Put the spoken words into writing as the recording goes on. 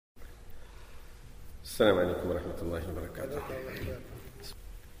السلام عليكم ورحمة الله وبركاته.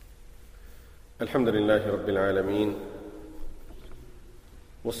 الحمد لله رب العالمين،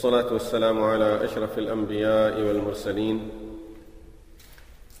 والصلاة والسلام على أشرف الأنبياء والمرسلين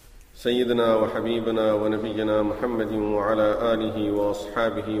سيدنا وحبيبنا ونبينا محمد وعلى آله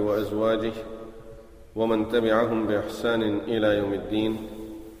وأصحابه وأزواجه ومن تبعهم بإحسان إلى يوم الدين.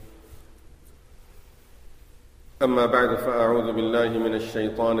 أما بعد، فأعوذ بالله من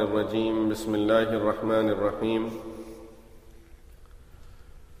الشيطان الرجيم. بسم الله الرحمن الرحيم.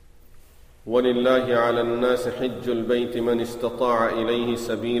 ولله على الناس حج البيت من استطاع إليه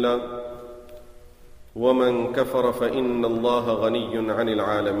سبيلا ومن كفر فإن الله غني عن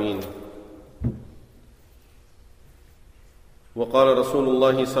العالمين. وقال رسول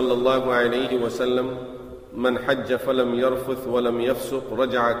الله صلى الله عليه وسلم: من حج فلم يرفث ولم يفسق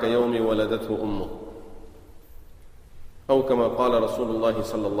رجع كيوم ولدته أمه، أو كما قال رسول الله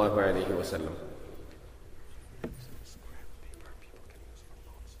صلى الله عليه وسلم.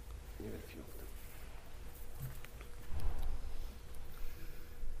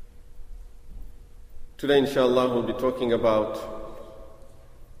 Today, inshallah, we'll be talking about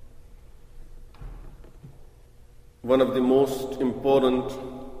one of the most important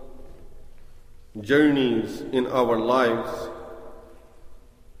journeys in our lives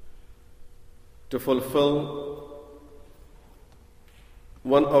to fulfill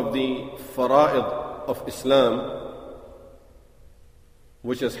one of the fara'id of Islam,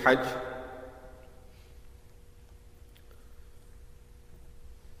 which is Hajj.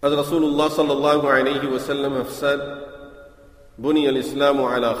 As Rasulullah sallallahu alayhi wa sallam have said, Buni al-Islamu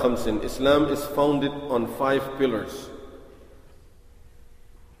ala khamsin. Islam is founded on 5 pillars: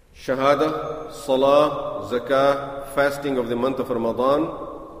 Shahada, Salah, Zakah, fasting of the month of Ramadan,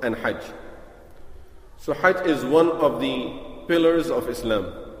 and Hajj. So Hajj is one of the pillars of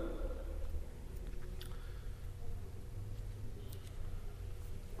Islam.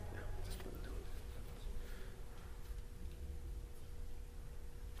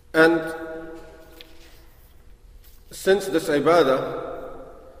 And since this ibadah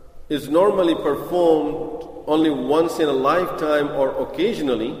is normally performed only once in a lifetime or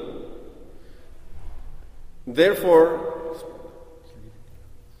occasionally, therefore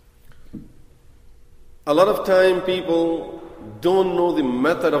a lot of time people don't know the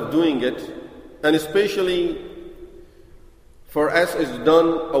method of doing it, and especially for us it's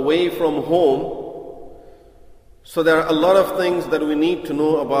done away from home. So there are a lot of things that we need to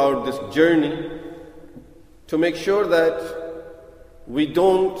know about this journey to make sure that we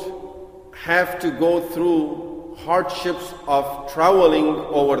don't have to go through hardships of traveling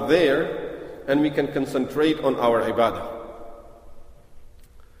over there, and we can concentrate on our ibadah.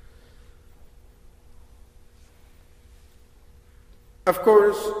 Of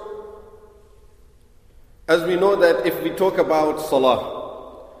course, as we know that if we talk about Salah,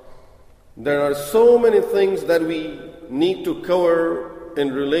 there are so many things that we need to cover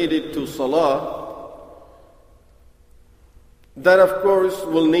in related to Salah that of course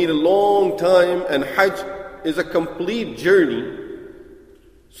will need a long time, and Hajj is a complete journey,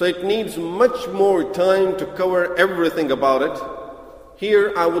 so it needs much more time to cover everything about it.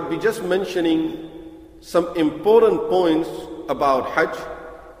 Here I would be just mentioning some important points about Hajj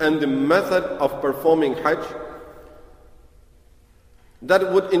and the method of performing Hajj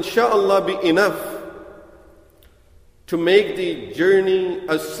that would inshallah be enough to make the journey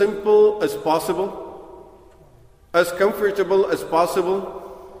as simple as possible, as comfortable as possible,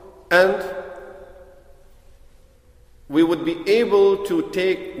 and we would be able to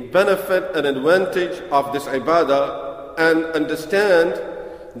take benefit and advantage of this ibadah and understand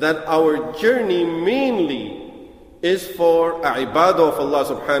that our journey mainly is for a ibadah of Allah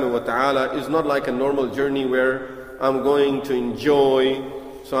subhanahu wa ta'ala. Is not like a normal journey where I'm going to enjoy,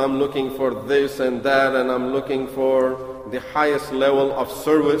 so I'm looking for this and that, and I'm looking for the highest level of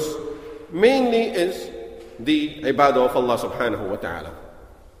service. Mainly is the ibadah of Allah subhanahu wa ta'ala.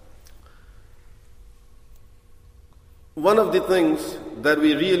 One of the things that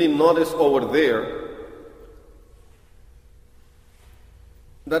we really notice over there,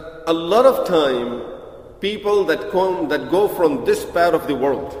 that a lot of time people that go from this part of the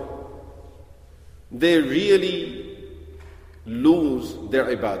world, they really lose their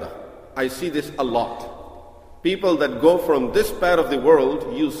ibadah. I see this a lot. People that go from this part of the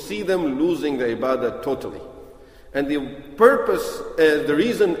world, you see them losing the ibadah totally. And the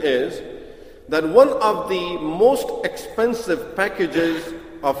reason is that one of the most expensive packages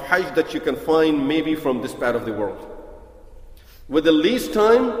of Hajj that you can find maybe from this part of the world, with the least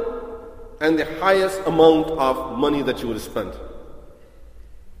time and the highest amount of money that you will spend.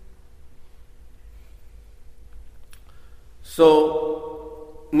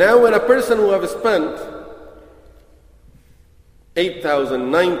 So now when a person who have spent 8,000,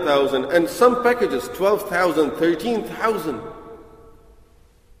 9,000, and some packages 12,000, 13,000.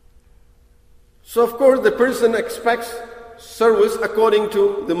 So of course the person expects service according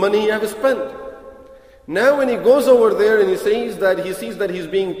to the money he has spent. Now when he goes over there and he sees that he's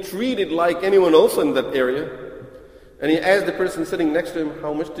being treated like anyone else in that area, and he asks the person sitting next to him,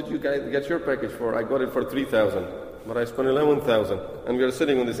 how much did you guys get your package for? I got it for 3,000, but I spent 11,000, and we are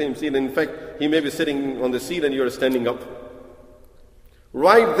sitting on the same seat. In fact, he may be sitting on the seat and you are standing up.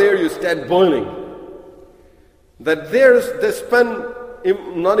 Right there you start boiling. That they spend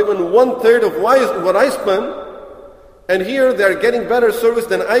not even 1/3 of what I spend, and here they are getting better service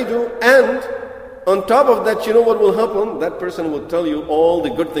than I do, and on top of that, you know what will happen? That person will tell you all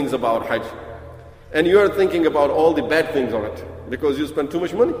the good things about Hajj. And you are thinking about all the bad things on it, because you spend too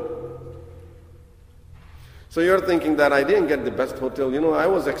much money. So you're thinking that I didn't get the best hotel. I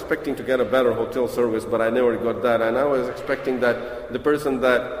was expecting to get a better hotel service, but I never got that. And I was expecting that the person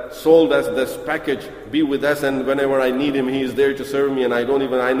that sold us this package be with us, and whenever I need him, he is there to serve me. And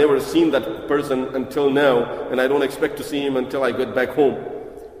I never seen that person until now, and I don't expect to see him until I get back home.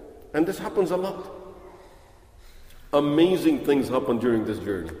 And this happens a lot. Amazing things happen during this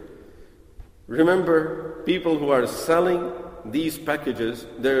journey. Remember, people who are selling these packages,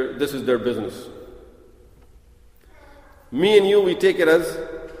 this is their business. Me and you, we take it as,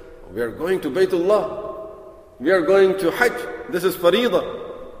 we are going to Baytullah. We are going to Hajj. This is Farida.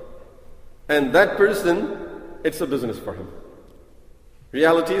 And that person, it's a business for him.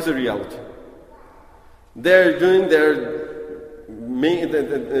 Reality is a reality. They're making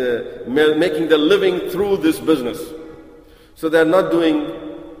the living through this business. So they're not doing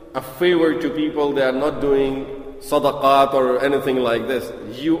a favor to people. They are not doing sadaqat or anything like this.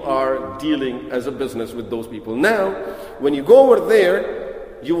 You are dealing as a business with those people. Now, when you go over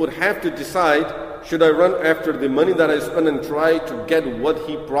there, you would have to decide, should I run after the money that I spend and try to get what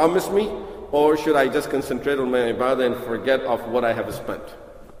he promised me, or should I just concentrate on my ibadah and forget of what I have spent?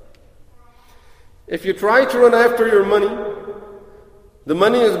 If you try to run after your money, the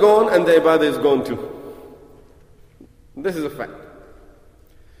money is gone and the ibadah is gone too. This is a fact.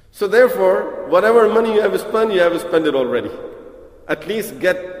 So therefore, whatever money you have spent it already. At least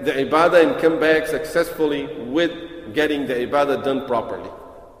get the ibadah and come back successfully with getting the ibadah done properly.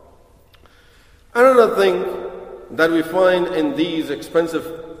 Another thing that we find in these expensive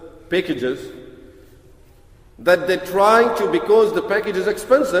packages, that they try to, because the package is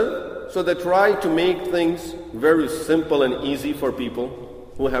expensive, so they try to make things very simple and easy for people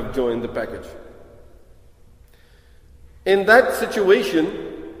who have joined the package. In that situation,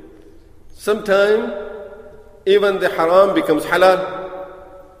 sometimes even the haram becomes halal.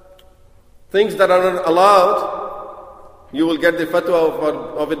 Things that are not allowed, you will get the fatwa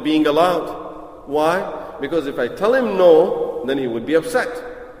of it being allowed. Why? Because if I tell him no, then he would be upset.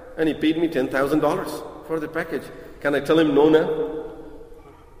 And he paid me $10,000 for the package. Can I tell him no now?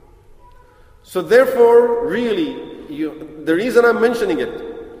 So therefore, really, the reason I'm mentioning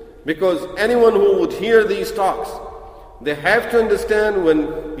it, because anyone who would hear these talks, they have to understand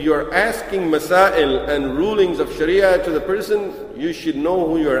when you are asking masail and rulings of Sharia to the person, you should know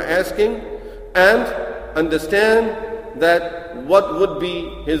who you are asking and understand that what would be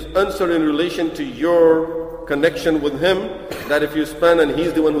his answer in relation to your connection with him, that if you spend and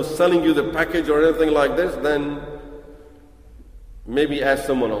he's the one who's selling you the package or anything like this, then maybe ask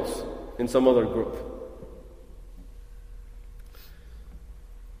someone else in some other group.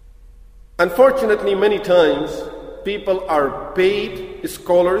 Unfortunately, many times, people are paid,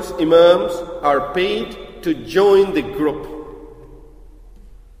 scholars, imams, are paid to join the group.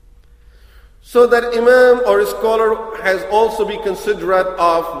 So that imam or scholar has also be considerate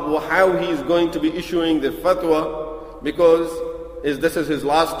of how he is going to be issuing the fatwa, because this is his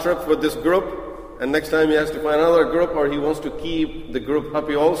last trip with this group, and next time he has to find another group, or he wants to keep the group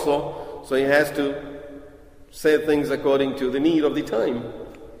happy also, so he has to say things according to the need of the time.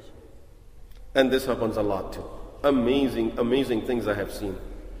 And this happens a lot too. Amazing, amazing things I have seen.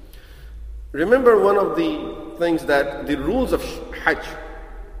 Remember one of the things that the rules of Hajj,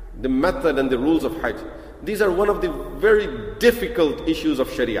 the method and the rules of Hajj, these are one of the very difficult issues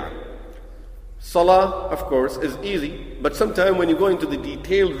of Sharia. Salah, of course, is easy, but sometimes when you go into the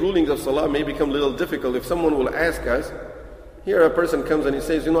detailed rulings of Salah, it may become a little difficult. If someone will ask us, here a person comes and he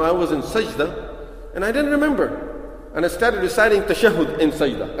says, I was in sajda and I didn't remember. And I started reciting tashahhud in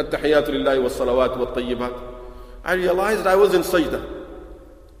sajda, at-tahiyyatu lillahi was-salawat wat-tayyibat. I realized I was in sajda.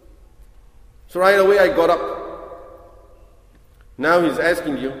 So right away I got up. Now he's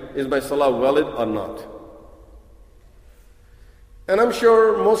asking you, is my salah valid or not? And I'm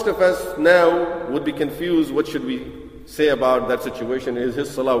sure most of us now would be confused, what should we say about that situation? Is his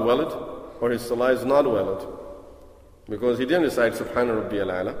salah valid or his salah is not valid? Because he didn't recite Subhana Rabbiyal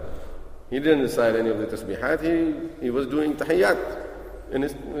A'la. He didn't recite any of the tasbihat. He was doing tahiyyat in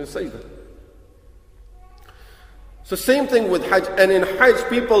his sajda. So same thing with Hajj. And in Hajj,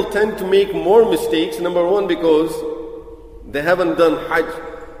 people tend to make more mistakes. Number one, because they haven't done Hajj.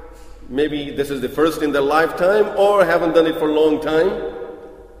 Maybe this is the first in their lifetime, or haven't done it for a long time.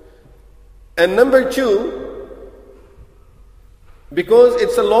 And number two, because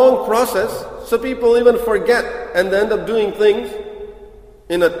it's a long process, so people even forget and they end up doing things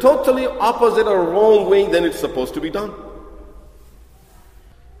in a totally opposite or wrong way than it's supposed to be done.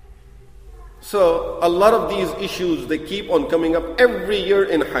 So a lot of these issues, they keep on coming up every year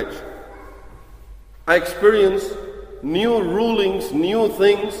in Hajj. I experience new rulings, new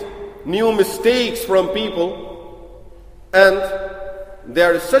things, new mistakes from people, and they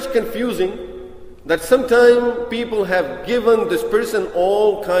are such confusing that sometimes people have given this person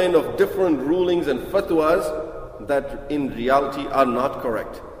all kind of different rulings and fatwas that in reality are not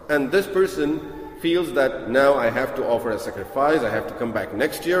correct. And this person feels that now I have to offer a sacrifice, I have to come back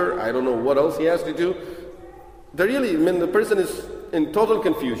next year, I don't know what else he has to do. The person is in total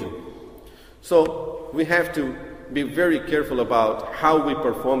confusion. So we have to be very careful about how we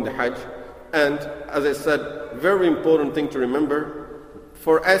perform the Hajj. And as I said, very important thing to remember,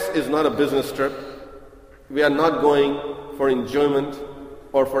 for us is not a business trip. We are not going for enjoyment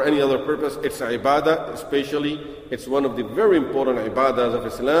or for any other purpose. It's a ibadah, especially it's one of the very important ibadahs of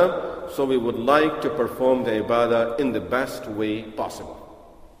Islam. So we would like to perform the ibadah in the best way possible.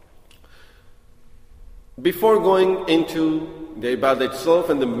 Before going into the ibadah itself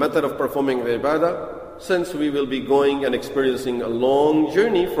and the method of performing the ibadah, since we will be going and experiencing a long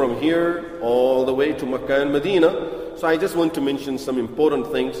journey from here all the way to Makkah and Medina, so I just want to mention some important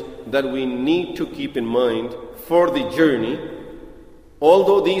things that we need to keep in mind for the journey.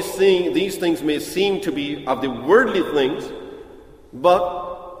 Although these things may seem to be of the worldly things,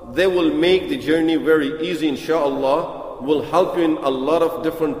 but they will make the journey very easy, inshallah, will help you in a lot of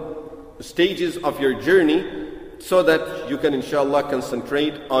different stages of your journey, so that you can inshallah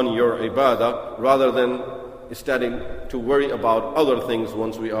concentrate on your ibadah rather than starting to worry about other things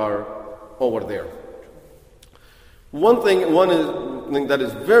once we are over there. One thing that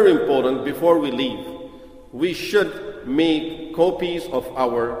is very important before we leave, we should make copies of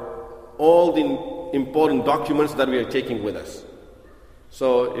all the important documents that we are taking with us.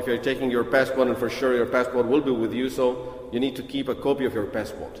 So if you're taking your passport, and for sure your passport will be with you, so you need to keep a copy of your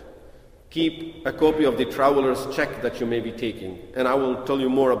passport. Keep a copy of the traveler's check that you may be taking. And I will tell you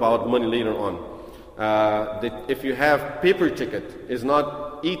more about money later on. If you have paper ticket, is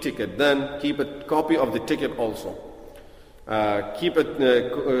not e-ticket, then keep a copy of the ticket also. There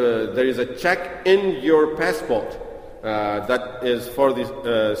is a check in your passport that is for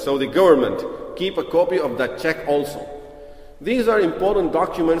so the government, keep a copy of that check also. These are important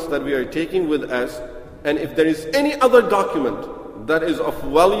documents that we are taking with us, and if there is any other document that is of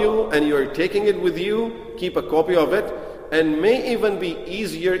value and you are taking it with you, keep a copy of it. And may even be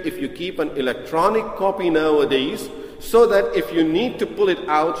easier if you keep an electronic copy nowadays, so that if you need to pull it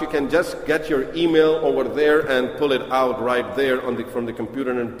out, you can just get your email over there and pull it out right there from the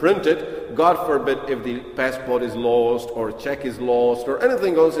computer and print it. God forbid if the passport is lost or check is lost or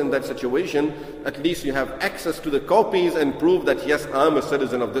anything else in that situation, at least you have access to the copies and prove that yes, I'm a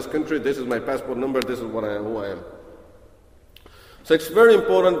citizen of this country, this is my passport number, this is who I am. So it's very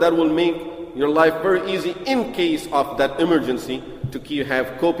important. That will make your life very easy in case of that emergency to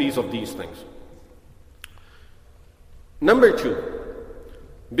have copies of these things. Number two,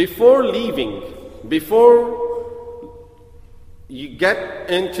 before leaving, before you get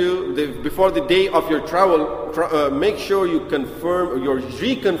before the day of your travel, make sure you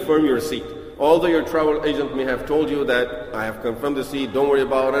reconfirm your seat. Although your travel agent may have told you that I have confirmed the seat, don't worry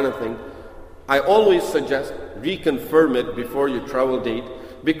about anything, I always suggest reconfirm it before your travel date,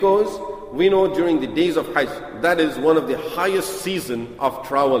 because we know during the days of Hajj, that is one of the highest season of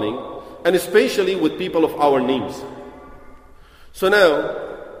traveling, and especially with people of our names. So now,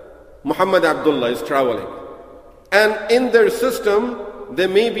 Muhammad Abdullah is traveling, and in their system, there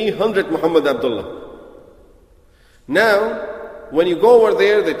may be 100 Muhammad Abdullah. Now, when you go over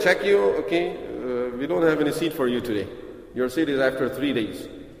there, they check you, okay, we don't have any seat for you today. Your seat is after 3 days.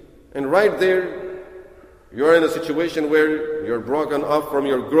 And right there, you're in a situation where you're broken off from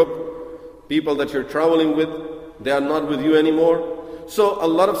your group, people that you're traveling with, they are not with you anymore. So a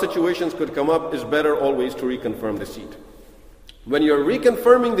lot of situations could come up. It's better always to reconfirm the seat. When you're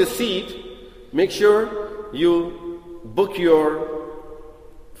reconfirming the seat, make sure you book your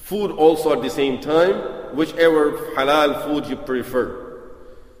food also at the same time, whichever halal food you prefer.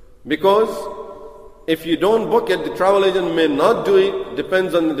 Because if you don't book it, the travel agent may not do it,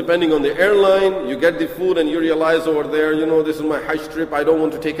 depending on the airline. You get the food and you realize over there, this is my Hajj trip, I don't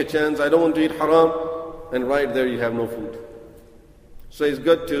want to take a chance, I don't want to eat haram, and right there you have no food. So it's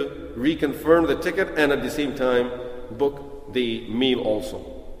good to reconfirm the ticket and at the same time book the meal also.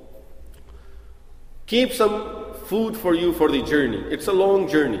 Keep some food for you for the journey. It's a long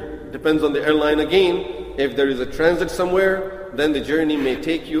journey. Depends on the airline again. If there is a transit somewhere, then the journey may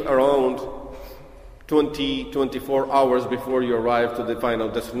take you around 24 hours before you arrive to the final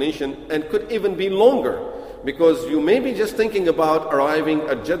destination, and could even be longer, because you may be just thinking about arriving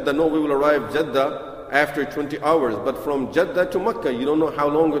at Jeddah. No, we will arrive Jeddah after 20 hours, but from Jeddah to Mecca, you don't know how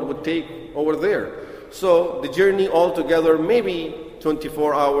long it would take over there. So the journey altogether maybe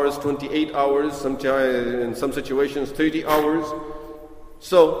 24 hours, 28 hours, sometimes in some situations 30 hours.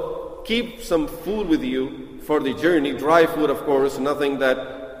 So keep some food with you for the journey, dry food of course, nothing that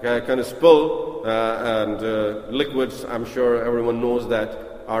can spill, and liquids, I'm sure everyone knows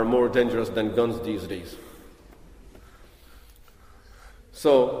that, are more dangerous than guns these days.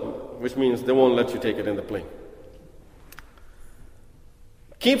 So, which means they won't let you take it in the plane.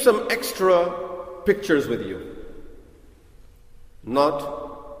 Keep some extra pictures with you. Not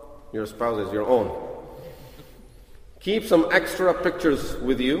your spouse's, your own. Keep some extra pictures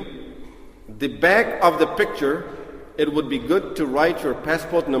with you. The back of the picture, it would be good to write your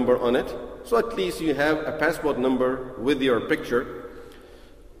passport number on it, so at least you have a passport number with your picture.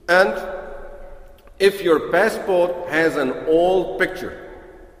 And if your passport has an old picture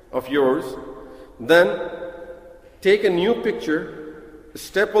of yours, then take a new picture,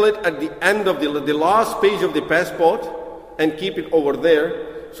 staple it at the end of the last page of the passport, and keep it over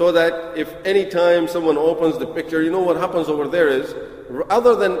there, so that if any time someone opens the picture, what happens over there is,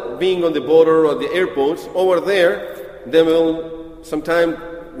 other than being on the border or the airports, over there, they will, sometime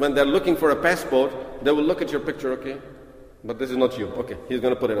when they're looking for a passport, they will look at your picture, okay, but this is not you, okay, he's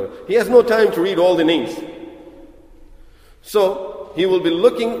going to put it away. He has no time to read all the names. So, he will be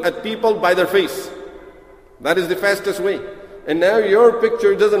looking at people by their face. That is the fastest way. And now your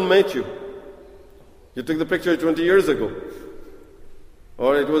picture doesn't match you. You took the picture 20 years ago.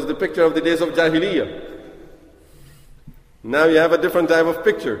 Or it was the picture of the days of Jahiliyyah. Now you have a different type of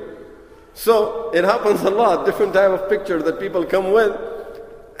picture. So it happens a lot, different type of picture that people come with.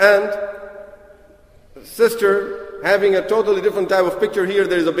 And sister having a totally different type of picture here,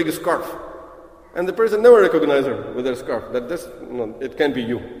 there is a big scarf. And the person never recognizes her with her scarf. That it can be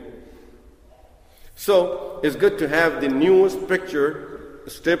you. So it's good to have the newest picture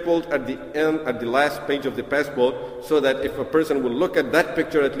stapled at the end, at the last page of the passport, so that if a person will look at that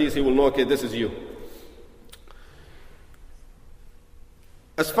picture, at least he will know, okay, this is you.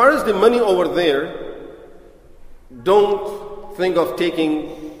 As far as the money over there, don't think of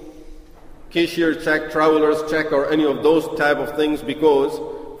taking cashier check, traveler's check, or any of those type of things, because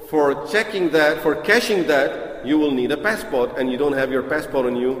for checking that, for cashing that, you will need a passport, and you don't have your passport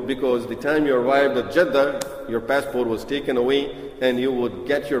on you, because the time you arrived at Jeddah, your passport was taken away, and you would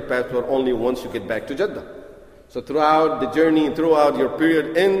get your passport only once you get back to Jeddah. So throughout the journey, throughout your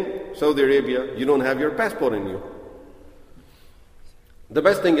period in Saudi Arabia, you don't have your passport on you. The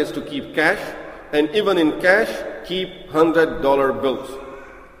best thing is to keep cash, and even in cash, keep $100 bills.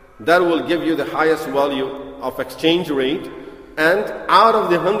 That will give you the highest value of exchange rate, and out of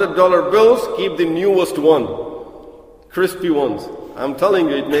the $100 bills, keep the newest one, crispy ones. I'm telling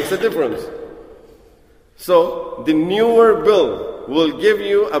you, it makes a difference. So the newer bill will give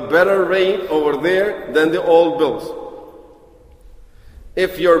you a better rate over there than the old bills.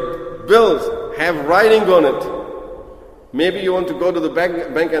 If your bills have writing on it, maybe you want to go to the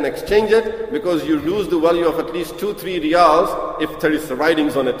bank and exchange it, because you lose the value of at least 2-3 riyals if there is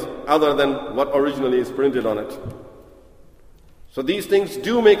writings on it other than what originally is printed on it. So these things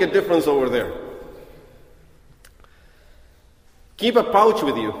do make a difference over there. Keep a pouch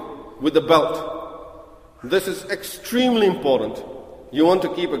with you, with the belt. This is extremely important. You want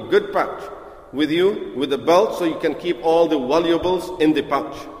to keep a good pouch with you, with the belt, so you can keep all the valuables in the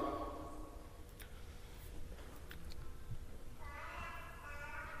pouch.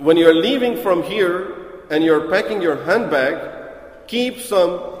 When you're leaving from here and you're packing your handbag, keep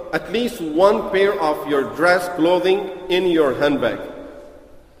at least one pair of your dress clothing in your handbag.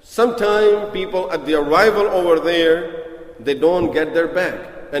 Sometimes people at the arrival over there, they don't get their bag.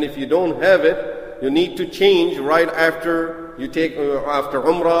 And if you don't have it, you need to change right after you take, after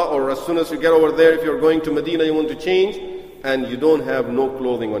Umrah, or as soon as you get over there. If you're going to Medina, you want to change, and you don't have no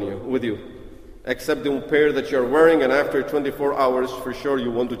clothing on you, with you. except the pair that you're wearing, and after 24 hours for sure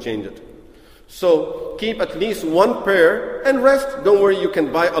you want to change it. So keep at least one pair and rest. Don't worry, you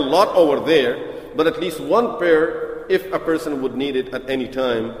can buy a lot over there, but at least one pair, if a person would need it at any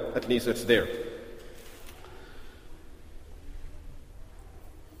time, at least it's there.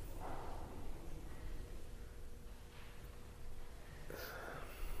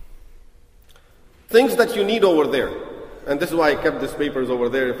 Things that you need over there. And this is why I kept these papers over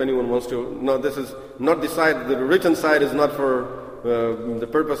there if anyone wants to. No, this is not the side, the written side is not for, the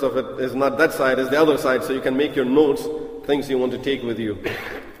purpose of it is not that side, it's the other side, so you can make your notes, things you want to take with you,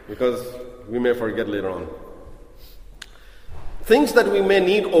 because we may forget later on. Things that we may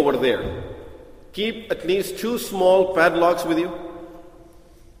need over there. Keep at least 2 small padlocks with you.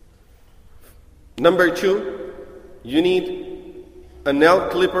 Number 2, you need a nail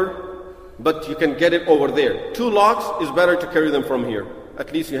clipper, but you can get it over there. 2 locks is better to carry them from here.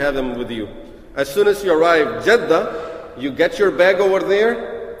 At least you have them with you. As soon as you arrive Jeddah, you get your bag over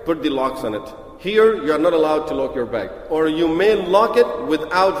there, put the locks on it. Here, you are not allowed to lock your bag. Or you may lock it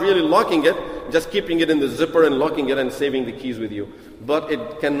without really locking it, just keeping it in the zipper and locking it and saving the keys with you. But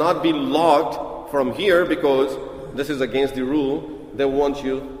it cannot be locked from here because this is against the rule. They want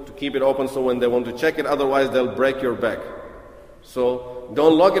you to keep it open so when they want to check it, otherwise they'll break your bag. So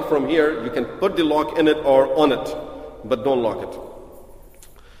don't lock it from here. You can put the lock in it or on it, but don't lock it.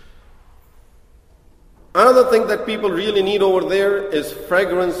 Another thing that people really need over there is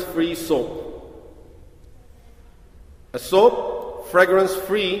fragrance-free soap. A soap,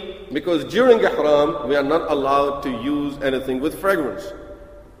 fragrance-free, because during Ihram, we are not allowed to use anything with fragrance.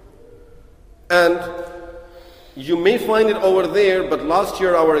 And you may find it over there, but last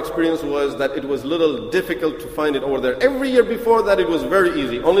year our experience was that it was a little difficult to find it over there. Every year before that it was very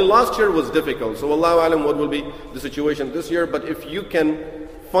easy. Only last year was difficult. So Allahu Alam what will be the situation this year. But if you can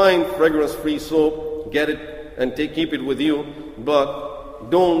find fragrance-free soap, get it and keep it with you. But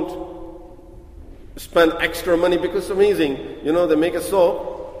don't spend extra money because it's amazing. You know, they make a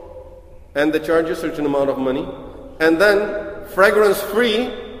soap and they charge you a certain amount of money. And then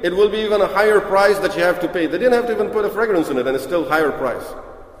fragrance-free, it will be even a higher price that you have to pay. They didn't have to even put a fragrance in it, and it's still higher price.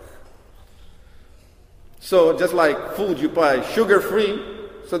 So just like food, you buy sugar-free,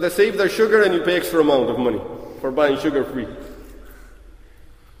 so they save their sugar and you pay extra amount of money for buying sugar-free.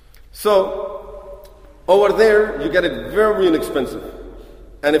 So over there, you get it very inexpensive.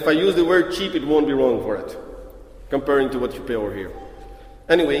 And if I use the word cheap, it won't be wrong for it, comparing to what you pay over here.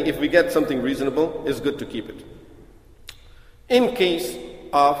 Anyway, if we get something reasonable, it's good to keep it. In case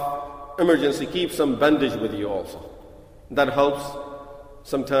of emergency, keep some bandage with you also. That helps.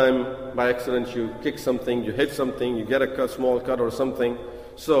 Sometime by accident you kick something, you hit something, you get a small cut or something.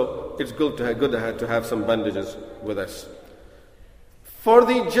 So it's good to have some bandages with us. For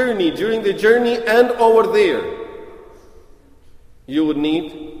the journey, during the journey and over there, you would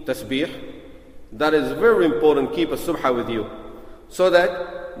need tasbih. That is very important. Keep a subha with you, so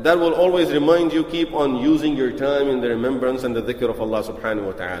that will always remind you, keep on using your time in the remembrance and the dhikr of Allah subhanahu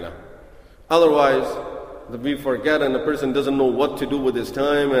wa ta'ala. Otherwise, we forget and the person doesn't know what to do with his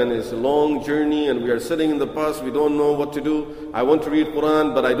time, and it's a long journey and we are sitting in the bus, we don't know what to do. I want to read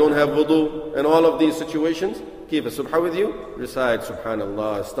Quran but I don't have wudu, and all of these situations. Keep a subha with you, recite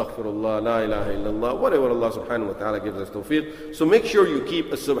subhanallah, astaghfirullah, la ilaha illallah, whatever Allah subhanahu wa ta'ala gives us tawfiq. So make sure you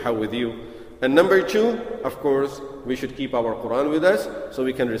keep a subha with you. And number 2, of course, we should keep our Quran with us so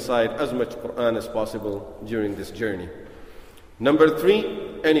we can recite as much Quran as possible during this journey. Number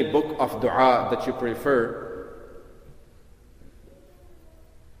 3, any book of dua that you prefer.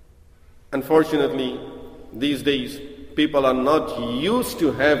 Unfortunately, these days, people are not used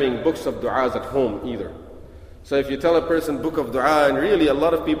to having books of du'as at home either. So if you tell a person book of dua, and really a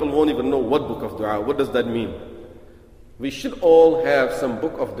lot of people won't even know what book of dua, what does that mean? We should all have some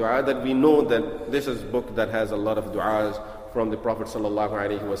book of dua that we know that this is a book that has a lot of du'as from the Prophet sallallahu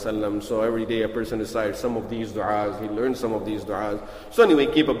alaihi wasallam. So every day a person recites some of these du'as, he learns some of these du'as. So anyway,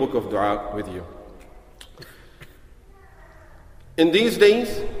 keep a book of dua with you. In these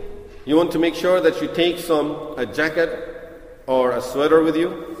days, you want to make sure that you take a jacket or a sweater with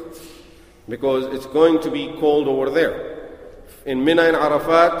you, because it's going to be cold over there. In Mina and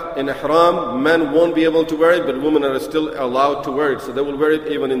Arafat, in Ihram, men won't be able to wear it, but women are still allowed to wear it. So they will wear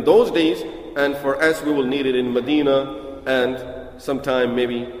it even in those days, and for us we will need it in Medina, and sometime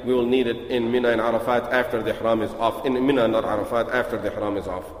maybe we will need it in Mina and Arafat after the Ihram is off. In Mina, not Arafat, after the Ihram is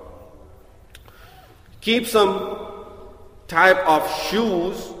off. Keep some type of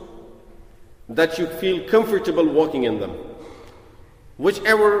shoes that you feel comfortable walking in them.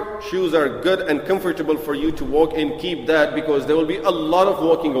 Whichever shoes are good and comfortable for you to walk in, keep that, because there will be a lot of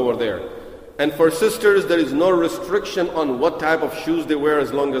walking over there. And for sisters, there is no restriction on what type of shoes they wear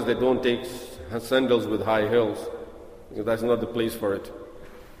as long as they don't take sandals with high heels. That's not the place for it.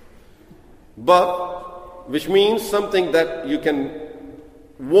 But, which means something that you can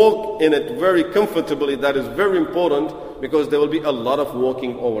walk in it very comfortably. That is very important because there will be a lot of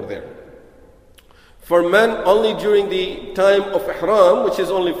walking over there. For men, only during the time of ihram, which is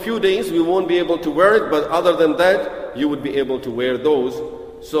only a few days, we won't be able to wear it. But other than that, you would be able to wear those.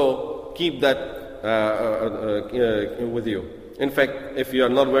 So keep that with you. In fact, if you are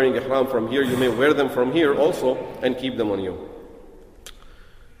not wearing ihram from here, you may wear them from here also and keep them on you.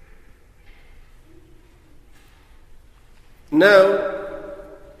 Now,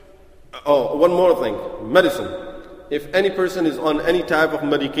 one more thing, medicine. If any person is on any type of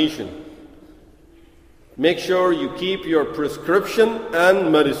medication, make sure you keep your prescription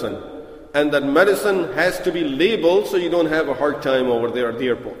and medicine. And that medicine has to be labeled so you don't have a hard time over there at the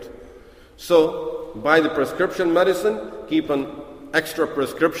airport. So, buy the prescription medicine, keep an extra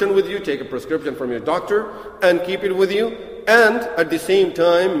prescription with you, take a prescription from your doctor and keep it with you. And at the same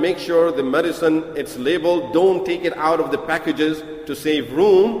time, make sure the medicine, it's labeled. Don't take it out of the packages to save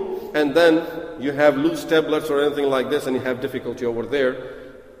room, and then you have loose tablets or anything like this and you have difficulty over there.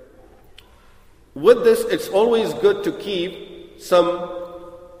 With this, it's always good to keep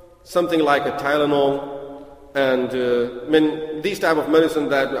something like a Tylenol and these type of medicine,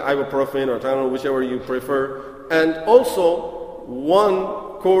 that ibuprofen or Tylenol, whichever you prefer, and also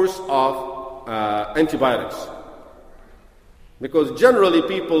one course of antibiotics. Because generally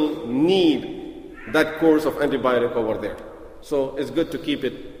people need that course of antibiotic over there. So it's good to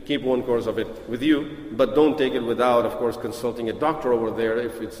keep one course of it with you, but don't take it without, of course, consulting a doctor over there.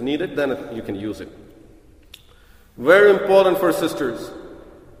 If it's needed, then you can use it. Very important for sisters,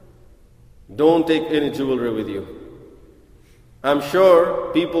 don't take any jewelry with you. I'm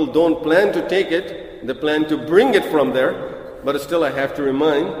sure people don't plan to take it, they plan to bring it from there, but still I have to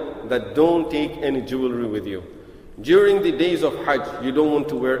remind that don't take any jewelry with you. During the days of Hajj, you don't want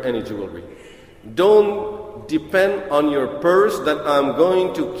to wear any jewelry. Don't depend on your purse that I'm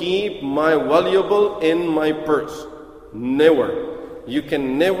going to keep my valuable in my purse. Never. You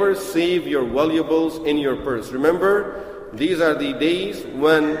can never save your valuables in your purse. Remember, these are the days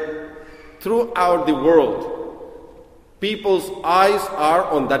when throughout the world, people's eyes are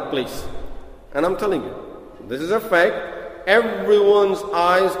on that place. And I'm telling you, this is a fact. Everyone's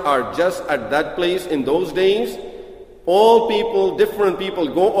eyes are just at that place in those days. All people, different people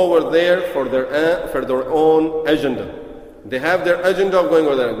go over there for their own agenda. They have their agenda of going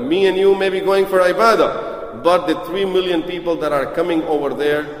over there. Me and you may be going for ibadah, but the 3 million people that are coming over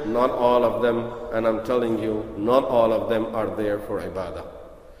there, not all of them, and I'm telling you, not all of them are there for ibadah.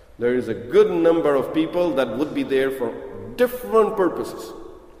 There is a good number of people that would be there for different purposes.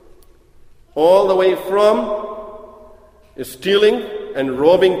 All the way from stealing and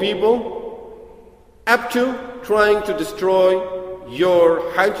robbing people, up to trying to destroy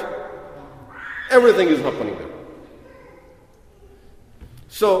your Hajj. Everything is happening there.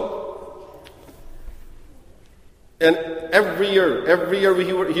 So, and every year we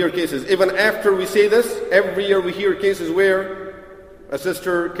hear cases. Even after we say this, every year we hear cases where a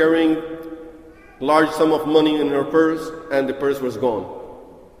sister carrying large sum of money in her purse and the purse was gone.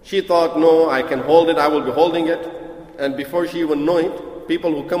 She thought, no, I can hold it, I will be holding it. And before she even knew it,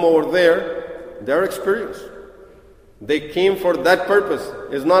 people who come over there, they're experienced. They came for that purpose.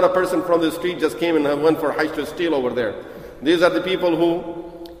 It's not a person from the street just came and went for Hajj to steal over there. These are the people who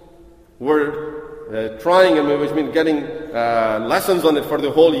were trying, which means getting lessons on it for the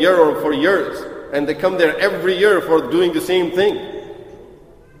whole year or for years. And they come there every year for doing the same thing.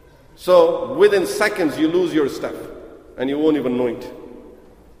 So within seconds you lose your stuff and you won't even know it.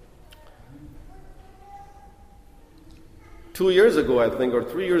 2 years ago, I think, or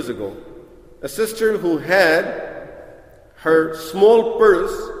 3 years ago, a sister who had her small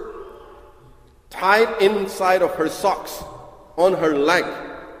purse tied inside of her socks, on her leg,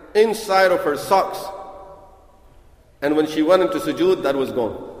 inside of her socks. And when she went into sujood, that was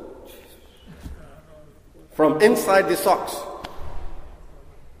gone. From inside the socks.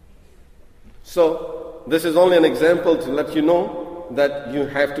 So, this is only an example to let you know that you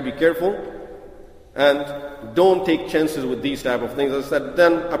have to be careful and don't take chances with these type of things. As I said,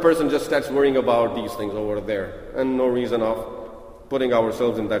 then a person just starts worrying about these things over there, and no reason of putting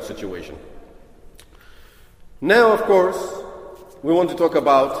ourselves in that situation. Now, of course, we want to talk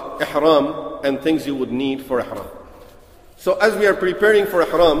about ihram and things you would need for ihram. So as we are preparing for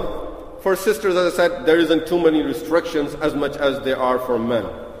ihram, for sisters, as I said, there isn't too many restrictions as much as there are for men.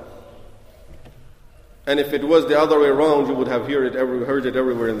 And if it was the other way around, you would have heard it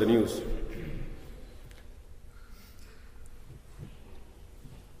everywhere in the news.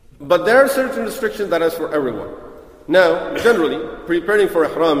 But there are certain restrictions that is for everyone. Now, generally, preparing for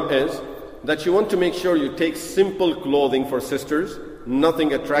ihram is that you want to make sure you take simple clothing for sisters,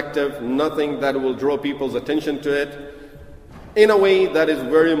 nothing attractive, nothing that will draw people's attention to it, in a way that is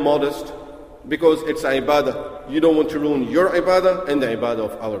very modest, because it's ibadah. You don't want to ruin your ibadah and the ibadah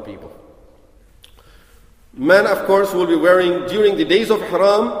of other people. Men, of course, will be wearing, during the days of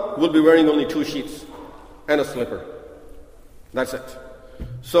ihram, will be wearing only 2 sheets and a slipper. That's it.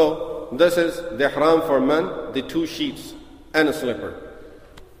 So, this is the ihram for men, the 2 sheets and a slipper.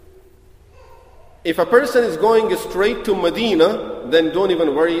 If a person is going straight to Medina, then don't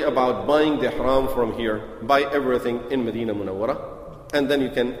even worry about buying the ihram from here. Buy everything in Medina Munawwara, and then you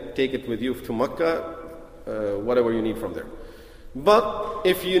can take it with you to Mecca, whatever you need from there. But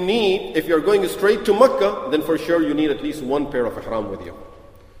if you're going straight to Mecca, then for sure you need at least 1 pair of ihram with you.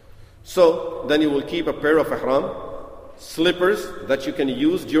 So then you will keep a pair of ihram, slippers that you can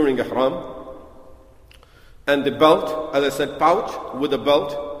use during ihram, and the belt, as I said, pouch with a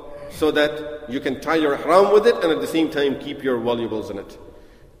belt, so that you can tie your ihram with it and at the same time keep your valuables in it.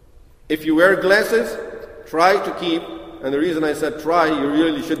 If you wear glasses, try to keep, and the reason I said try, you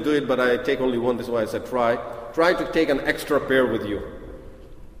really should do it, but I take only 1, this is why I said try. Try to take an extra pair with you.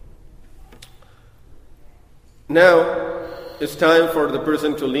 Now, it's time for the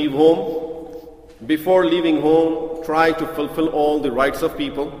person to leave home. Before leaving home, try to fulfill all the rights of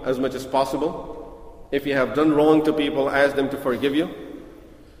people as much as possible. If you have done wrong to people, ask them to forgive you.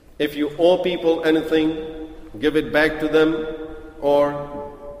 If you owe people anything, give it back to them,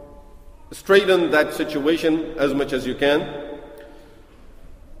 or straighten that situation as much as you can.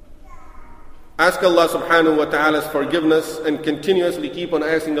 Ask Allah subhanahu wa ta'ala's forgiveness and continuously keep on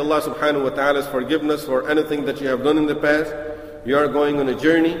asking Allah subhanahu wa ta'ala's forgiveness for anything that you have done in the past. You are going on a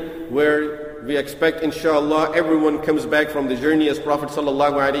journey where we expect, inshallah, everyone comes back from the journey, as Prophet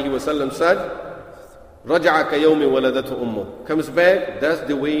sallallahu alaihi wasallam said, رَجَعَ كَيَوْمِ وَلَدَتْهُ أُمُّهُ. Comes back, that's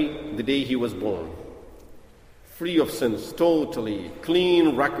the way, the day he was born. Free of sins, totally,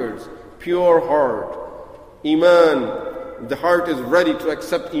 clean records, pure heart. Iman, the heart is ready to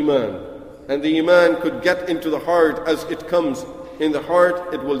accept Iman. And the Iman could get into the heart as it comes in the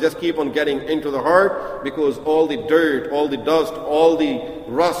heart. It will just keep on getting into the heart because all the dirt, all the dust, all the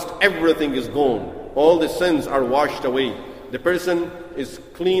rust, everything is gone. All the sins are washed away. The person is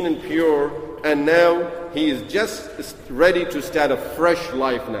clean and pure, and now he is just ready to start a fresh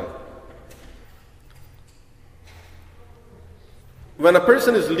life now. When a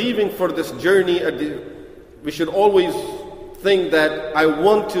person is leaving for this journey, we should always think that I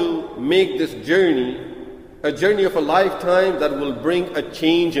want to make this journey a journey of a lifetime that will bring a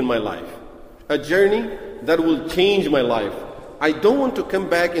change in my life. A journey that will change my life. I don't want to come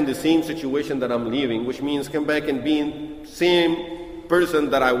back in the same situation that I'm leaving, which means come back and be in same person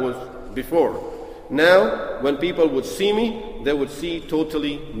that I was before. Now, when people would see me, they would see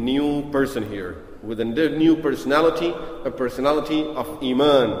totally new person here. With a new personality, a personality of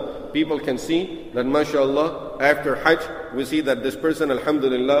Iman. People can see that, mashallah, after Hajj, we see that this person,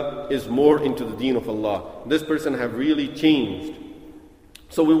 alhamdulillah, is more into the deen of Allah. This person have really changed.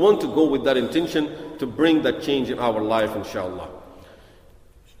 So we want to go with that intention to bring that change in our life, inshallah.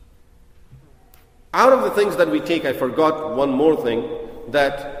 Out of the things that we take, I forgot one more thing,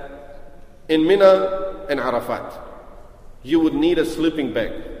 that in Mina and Arafat, you would need a sleeping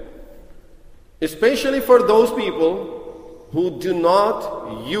bag. Especially for those people who do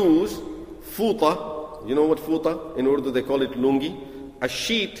not use futa. You know what futa? In Urdu they call it lungi. A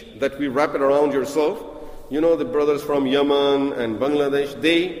sheet that we wrap it around yourself. You know the brothers from Yemen and Bangladesh,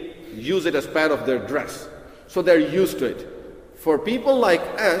 they use it as part of their dress. So they're used to it. For people like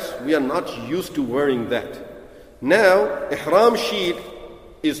us, we are not used to wearing that. Now, ihram sheet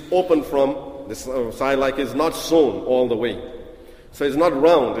is open from the side, like it's not sewn all the way. So it's not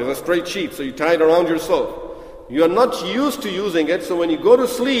round, it's a straight sheet, so you tie it around yourself. You are not used to using it, so when you go to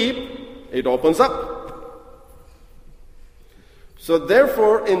sleep, it opens up. So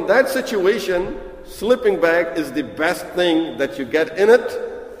therefore, in that situation, sleeping bag is the best thing that you get in it.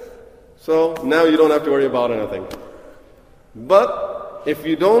 So now you don't have to worry about anything. But if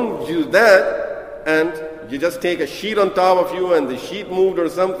you don't use that, and you just take a sheet on top of you and the sheet moved or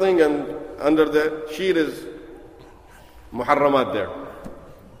something, and under the sheet is muharramat there.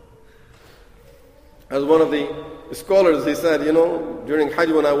 As one of the scholars, he said, you know, during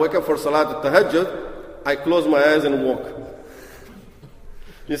Hajj when I wake up for Salat al-Tahajjud, I close my eyes and walk.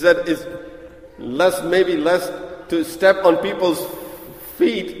 He said it's maybe less to step on people's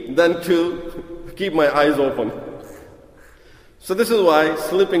feet than to keep my eyes open. So this is why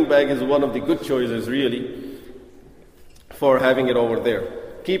sleeping bag is one of the good choices really for having it over there.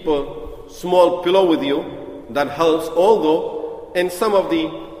 keep a small pillow with you. That helps, although in some of the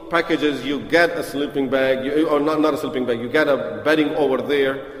packages you get a sleeping bag, or not a sleeping bag, you get a bedding over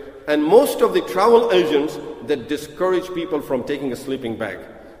there. And most of the travel agents that discourage people from taking a sleeping bag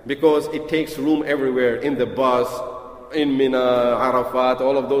because it takes room everywhere, in the bus, in Mina, Arafat,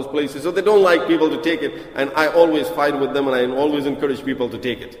 all of those places. So they don't like people to take it, and I always fight with them, and I always encourage people to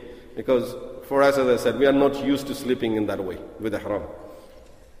take it. Because for us, as I said, we are not used to sleeping in that way with ihram.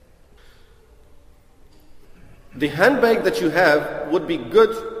 The handbag that you have would be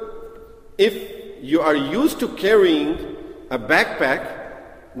good if you are used to carrying a backpack.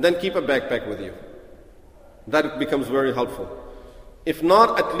 Then keep a backpack with you. That becomes very helpful. If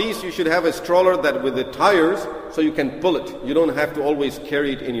not, at least you should have a stroller that with the tires, so you can pull it. You don't have to always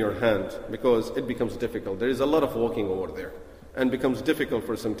carry it in your hand, because it becomes difficult. There is a lot of walking over there, and becomes difficult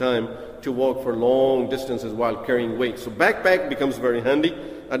for some time to walk for long distances while carrying weight. So backpack becomes very handy.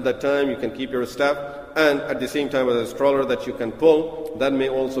 At that time you can keep your stuff, and at the same time as a stroller that you can pull, that may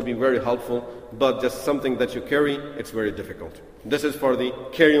also be very helpful. But just something that you carry, it's very difficult. This is for the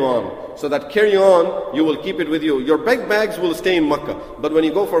carry-on. So that carry-on, you will keep it with you. Your bags will stay in Makkah. But when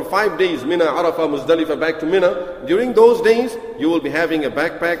you go for 5 days, Mina, Arafah, Muzdalifah, back to Mina, during those days, you will be having a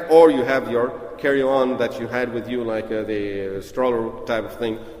backpack, or you have your carry-on that you had with you, like the stroller type of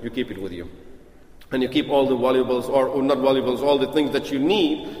thing. You keep it with you. And you keep all the valuables, or not valuables, all the things that you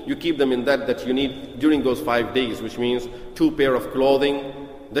need, you keep them in that you need during those 5 days, which means 2 pair of clothing.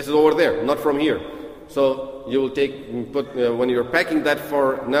 This is over there, not from here. So you will when you're packing that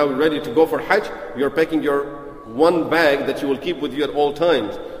for now ready to go for Hajj, you're packing your one bag that you will keep with you at all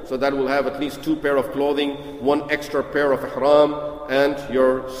times. So that will have at least 2 pair of clothing, 1 extra pair of ihram, and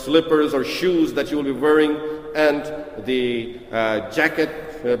your slippers or shoes that you will be wearing, and the jacket,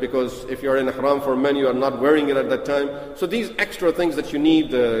 because if you're in ihram for men, you are not wearing it at that time. So these extra things that you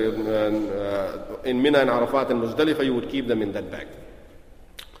need in Mina and Arafat and Muzdalifah, you would keep them in that bag.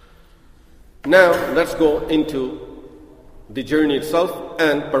 Now let's go into the journey itself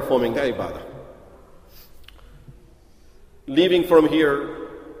and performing the ibadah. Leaving from here,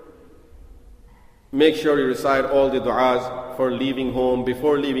 make sure you recite all the du'as for leaving home.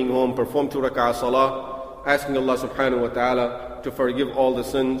 Before leaving home, perform 2 rak'ah salah, asking Allah subhanahu wa ta'ala to forgive all the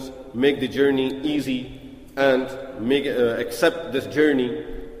sins, make the journey easy, and accept this journey.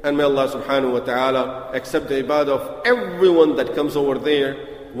 And may Allah subhanahu wa ta'ala accept the ibadah of everyone that comes over there.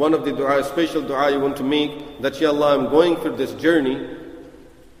 One of the dua, special dua you want to make, that, Ya Allah, I'm going through this journey.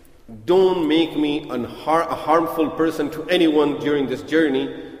 Don't make me a harmful person to anyone during this journey.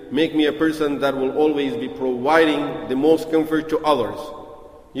 Make me a person that will always be providing the most comfort to others.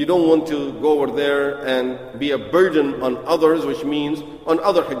 You don't want to go over there and be a burden on others, which means on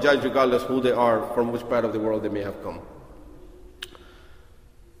other Hajjaj, regardless who they are, from which part of the world they may have come.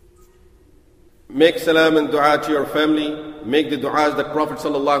 Make salam and dua to your family. Make the du'as that Prophet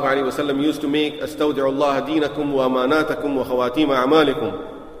ﷺ used to make. Astawdi'u Allah deenakum wa amanatakum wa khawatima a'malikum.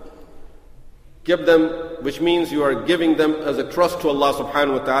 Give them, which means you are giving them as a trust to Allah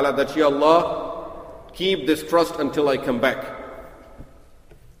subhanahu wa ta'ala, that, Ya Allah, keep this trust until I come back.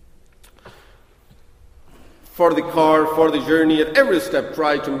 For the car, for the journey, at every step,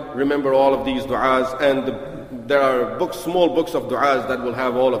 try to remember all of these du'as. And there are small books of du'as that will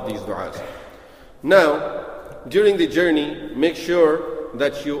have all of these du'as. Now, during the journey, make sure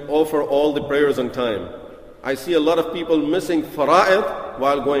that you offer all the prayers on time. I see a lot of people missing fara'id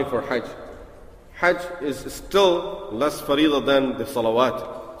while going for Hajj. Hajj is still less faridah than the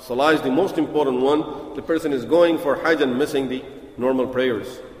salawat. Salah is the most important one. The person is going for Hajj and missing the normal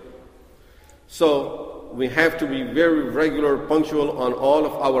prayers. So we have to be very regular, punctual on all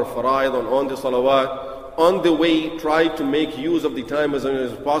of our fara'id, on the salawat. On the way, try to make use of the time as much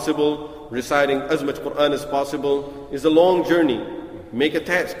as possible. Reciting as much Quran as possible. Is a long journey. Make a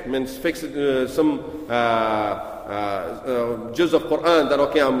task. Means fix some juz of Quran that,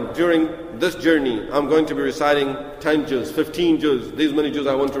 okay, during this journey, I'm going to be reciting 10 juz, 15 juz. These many juz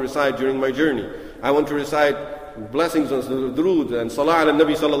I want to recite during my journey. I want to recite blessings and durood and salah ala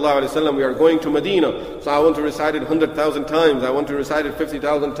Nabi sallallahu alayhi wa sallam. We are going to Medina, so I want to recite it 100,000 times. I want to recite it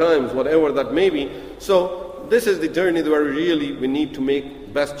 50,000 times, whatever that may be. So this is the journey where we need to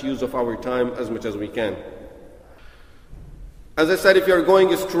make best use of our time as much as we can. As I said, if you're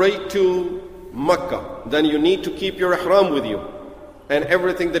going straight to Makkah, then you need to keep your ihram with you. And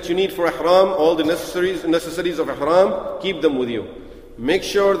everything that you need for ihram, all the necessities of ihram, keep them with you. Make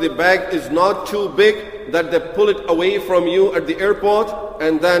sure the bag is not too big that they pull it away from you at the airport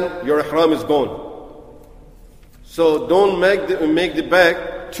and then your ihram is gone. So don't make the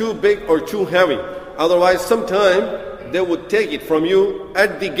bag too big or too heavy. Otherwise, sometime they would take it from you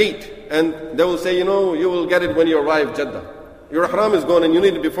at the gate, and they will say, you know, you will get it when you arrive Jeddah. Your ihram is gone and you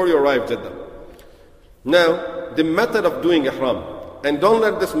need it before you arrive Jeddah. Now, the method of doing ihram, and don't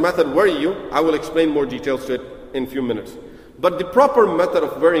let this method worry you, I will explain more details to it in a few minutes. But the proper method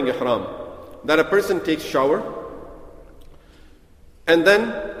of wearing ihram, that a person takes shower, and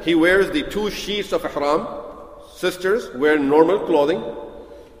then he wears the 2 sheets of ihram. Sisters wear normal clothing,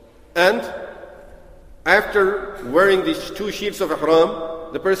 and after wearing these 2 sheets of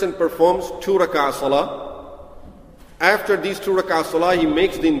ihram, the person performs 2 rak'ah salah. After these 2 rak'ah salah, he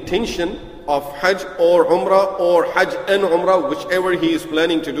makes the intention of Hajj or Umrah, or Hajj and Umrah, whichever he is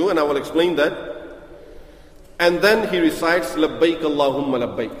planning to do, and I will explain that. And then he recites Labbaik Allahumma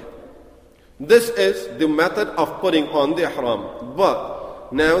Labbaik. This is the method of putting on the ihram.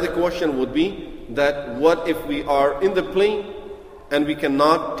 But now the question would be that what if we are in the plane and we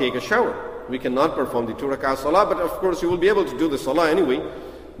cannot take a shower? We cannot perform the 2 rak'ah salah, but of course you will be able to do the salah anyway.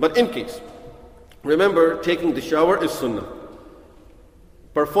 But in case, remember, taking the shower is sunnah.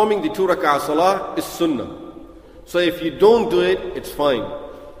 Performing the 2 rak'ah salah is sunnah. So if you don't do it, it's fine.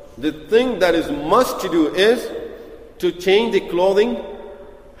 The thing that is must to do is to change the clothing,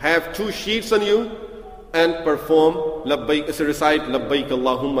 have 2 sheets on you, and perform labbaik, recite labbaik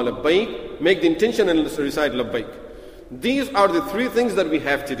Allahumma labbaik, make the intention and recite labbaik. These are the 3 things that we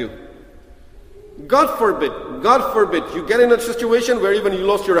have to do. God forbid, you get in a situation where even you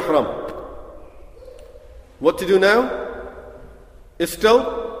lost your ihram. What to do now? Is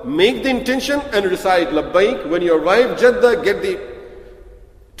still make the intention and recite labbaik. When you arrive Jeddah, get the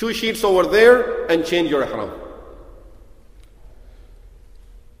 2 sheets over there and change your ihram.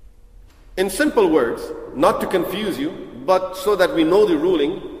 In simple words, not to confuse you, but so that we know the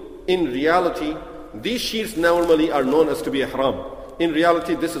ruling, in reality, these sheets normally are known as to be ihram. In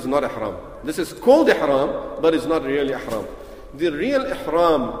reality, this is not ihram. This is called ihram, but it's not really ihram. The real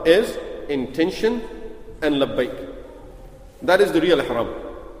ihram is intention and labbaik. That is the real ihram.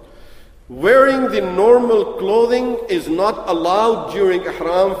 Wearing the normal clothing is not allowed during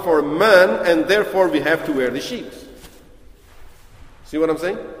ihram for man, and therefore we have to wear the sheets. See what I'm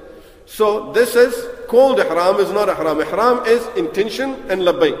saying? So this is called ihram, is not ihram. Ihram is intention and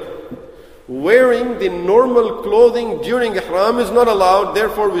labbaik. Wearing the normal clothing during ihram is not allowed,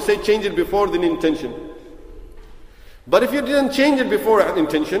 therefore we say change it before the intention. But if you didn't change it before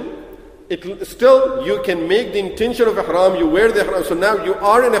intention, still you can make the intention of ihram, you wear the ihram. So now you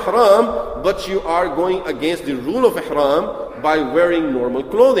are in ihram, but you are going against the rule of ihram by wearing normal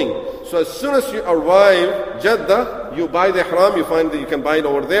clothing. So as soon as you arrive Jeddah, you buy the ihram, you find that you can buy it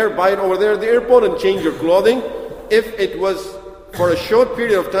over there at the airport and change your clothing. If it was for a short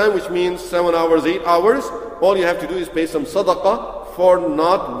period of time, which means 7 hours, 8 hours, all you have to do is pay some sadaqah for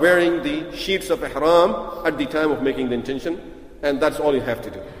not wearing the sheets of ihram at the time of making the intention, and that's all you have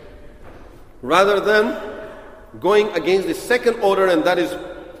to do. Rather than going against the second order, and that is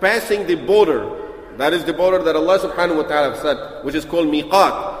passing the border. That is the border that Allah subhanahu wa ta'ala said, which is called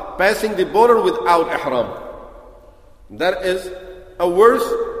miqat. Passing the border without ihram. That is a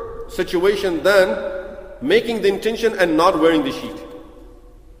worse situation than making the intention and not wearing the sheet.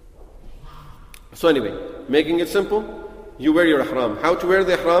 So anyway, making it simple, you wear your ihram. How to wear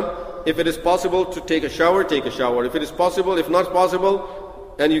the ihram? If it is possible to take a shower, take a shower. If it is possible, if not possible,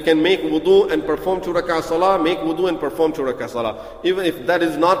 and you can make wudu and perform 2 rak'ah salah, make wudu and perform 2 rak'ah salah. Even if that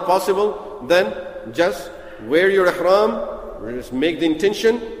is not possible, then just wear your ihram, just make the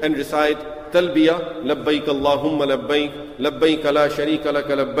intention and recite talbiyah, labbaik Allahumma labbaik, labbaik la sharika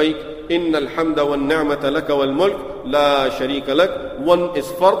laka labbaik, innal hamda wan ni'mata laka wal mulk, la sharika lak. 1 is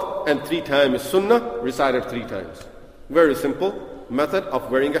fard and 3 times is sunnah, recited 3 times. Very simple method of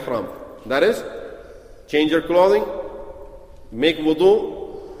wearing ihram. That is, change your clothing, make wudu,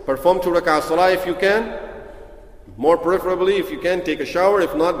 perform 2 rak'ah salah if you can. More preferably, if you can, take a shower.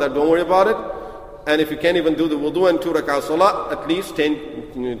 If not, then don't worry about it. And if you can't even do the wudu and 2 rak'ah salah, at least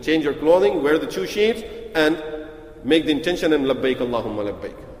change your clothing, wear the 2 sheets, and make the intention and labbaik Allahumma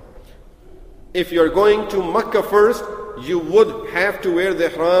labbaik. If you're going to Makkah first, you would have to wear the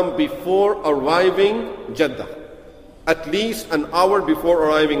ihram before arriving Jeddah. At least an hour before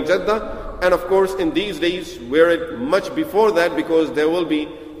arriving Jeddah. And of course, in these days, wear it much before that, because there will be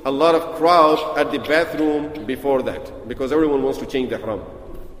a lot of crowd at the bathroom before that, because everyone wants to change the ihram.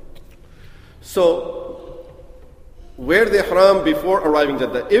 So, wear the ihram before arriving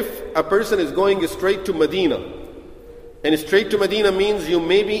Jeddah. If a person is going straight to Medina, and straight to Medina means you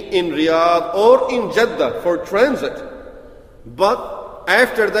may be in Riyadh or in Jeddah for transit, but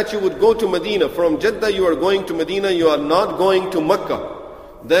after that you would go to Medina. From Jeddah you are going to Medina, you are not going to Makkah.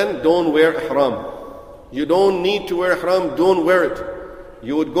 Then don't wear ihram. You don't need to wear ihram, don't wear it.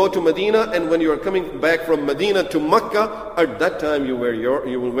 You would go to Medina, and when you are coming back from Medina to Mecca, at that time you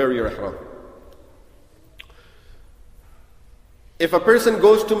will wear your ihram. If a person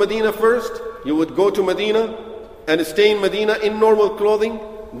goes to Medina first, you would go to Medina and stay in Medina in normal clothing.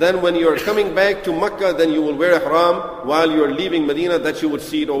 Then when you are coming back to Mecca, then you will wear ihram while you are leaving Medina. That you would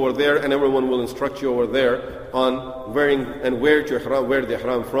see it over there, and everyone will instruct you over there on wearing and where the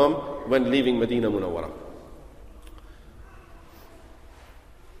ihram from when leaving Medina Munawwara.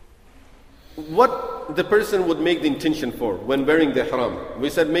 What the person would make the intention for when wearing the ihram. We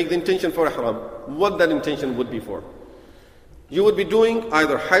said make the intention for ihram. What that intention would be for. You would be doing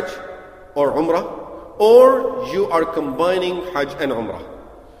either Hajj or Umrah, or you are combining Hajj and Umrah.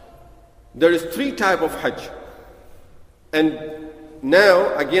 There is 3 types of Hajj. And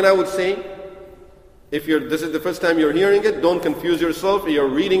now, again I would say, if this is the first time you're hearing it, don't confuse yourself. You're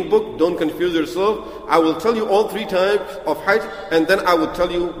reading book, don't confuse yourself. I will tell you all 3 types of Hajj, and then I will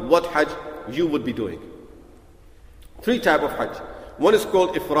tell you what Hajj you would be doing. 3 types of Hajj. One is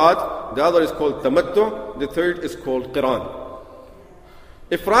called Ifrad, the other is called Tamattu, the third is called Qiran.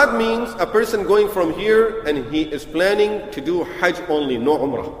 Ifrad means a person going from here and he is planning to do Hajj only, no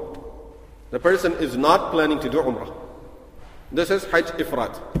Umrah. The person is not planning to do Umrah. This is Hajj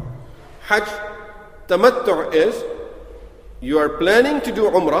Ifrad. Hajj Tamattu is you are planning to do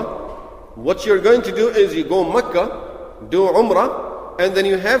Umrah. What you're going to do is you go Mecca, do Umrah, and then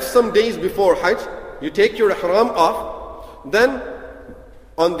you have some days before Hajj, you take your ihram off. Then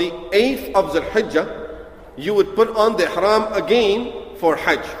on the 8th of Dhul Hijjah, you would put on the ihram again for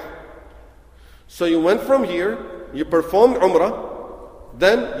Hajj. So you went from here, you performed Umrah,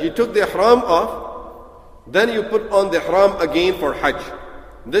 then you took the ihram off, then you put on the ihram again for Hajj.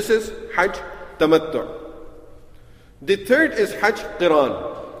 This is Hajj Tamattu. The third is Hajj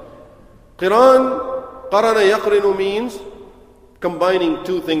Qiran. Qarana yaqrinu means combining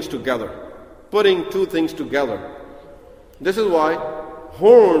 2 things together, putting 2 things together. This is why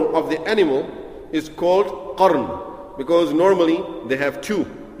horn of the animal is called qarn, because normally they have 2,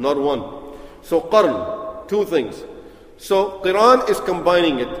 not 1. So qarn, 2 things. So Qiran is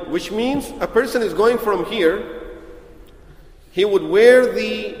combining it, which means a person is going from here, he would wear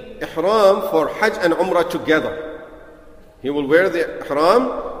the ihram for Hajj and Umrah together. He will wear the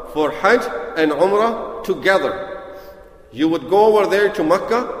ihram for Hajj and Umrah together. You would go over there to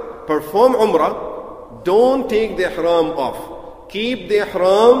Mecca, perform Umrah, don't take the ihram off. Keep the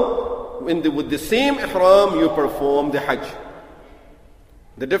ihram with the same ihram you perform the Hajj.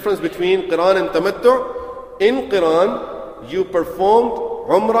 The difference between Qiran and Tamattu, in Qiran you performed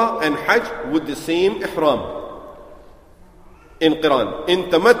Umrah and Hajj with the same ihram. In Qiran. In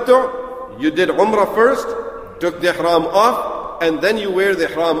Tamattu, you did Umrah first, took the ihram off, and then you wear the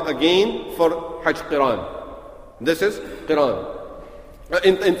ihram again for Hajj Qiran. This is Qiran.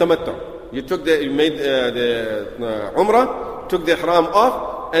 In Tamattu, you made the Umrah, took the ihram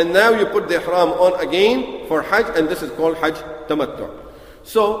off, and now you put the ihram on again for Hajj, and this is called Hajj Tamattu.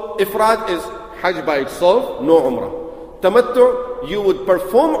 So Ifrad is Hajj by itself, no Umrah. Tamattu, you would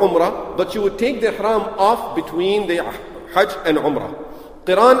perform Umrah, but you would take the ihram off between the Hajj and Umrah.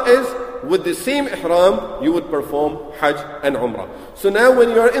 Qiran is with the same ihram you would perform Hajj and Umrah. So now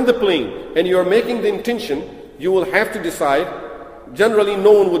when you are in the plane and you are making the intention, you will have to decide. Generally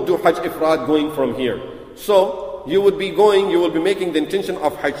no one would do Hajj Ifrad going from here. So you will be making the intention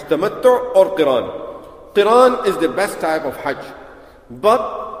of Hajj Tamattu or Qiran. Qiran is the best type of Hajj.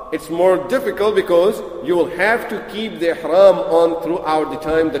 But it's more difficult because you will have to keep the ihram on throughout the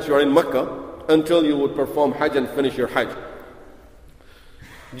time that you are in Mecca until you would perform Hajj and finish your Hajj.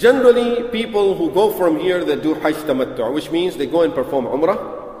 Generally, people who go from here, they do Hajj Tamattu, which means they go and perform Umrah,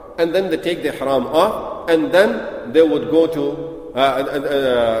 and then they take the ihram off, and then they would go to,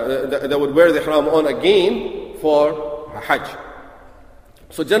 they would wear the ihram on again for Hajj.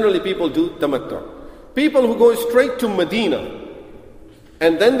 So generally people do Tamattu. People who go straight to Medina,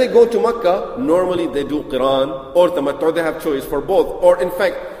 and then they go to Mecca, normally they do Qiran or Tamattu. They have choice for both. Or in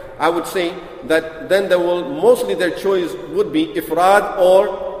fact, I would say that then mostly their choice would be Ifrad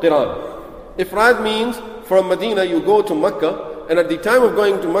or Qiran. Ifrad means from Medina you go to Mecca, and at the time of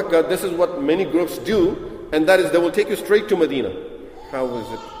going to Mecca, this is what many groups do, and that is they will take you straight to Medina. How is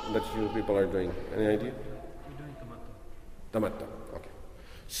it that you people are doing? Any idea? We're doing Tamattu. Okay.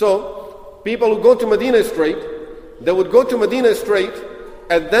 So people who go to Medina straight, they would go to Medina straight,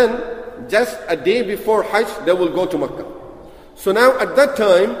 and then just a day before Hajj, they will go to Mecca. So now at that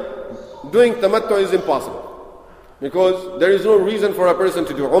time, doing Tamattu is impossible. Because there is no reason for a person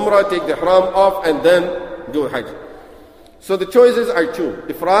to do Umrah, take the ihram off, and then do Hajj. So the choices are 2,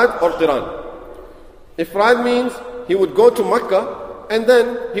 Ifrad or Qiran. Ifrad means he would go to Makkah and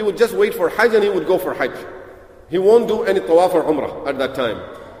then he would just wait for Hajj and he would go for Hajj. He won't do any tawaf or umrah at that time.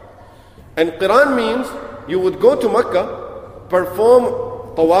 And Qiran means you would go to Makkah, perform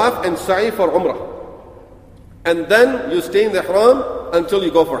tawaf and sa'i for umrah. And then you stay in the ihram until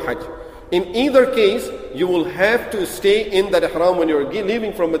you go for Hajj. In either case, you will have to stay in that ihram when you're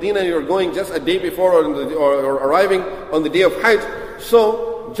leaving from Medina and you're going just a day before or arriving on the day of Hajj.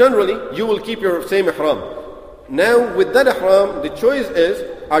 So generally, you will keep your same ihram. Now with that ihram, the choice is,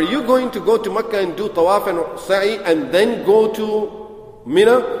 are you going to go to Makkah and do tawaf and sa'i and then go to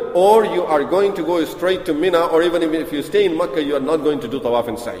Mina, or you are going to go straight to Mina, or even if you stay in Makkah, you are not going to do tawaf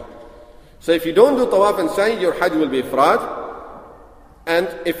and sa'i. So if you don't do tawaf and sa'i, your Hajj will be ifrad. And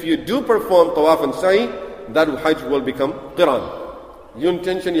if you do perform tawaf and sa'i, that Hajj will become qiran. Your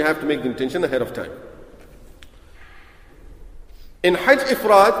intention, you have to make the intention ahead of time. In Hajj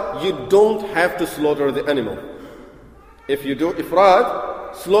ifrad, you don't have to slaughter the animal. If you do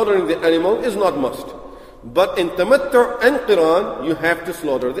ifrad, slaughtering the animal is not must. But in tamattu' and qiran, you have to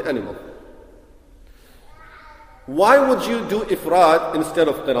slaughter the animal. Why would you do ifrad instead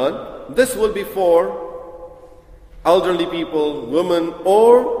of qiran? This will be for elderly people, women,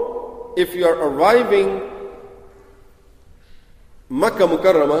 or if you are arriving Makkah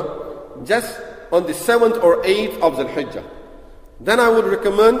Mukarramah just on the 7th or 8th of the Hajj. Then I would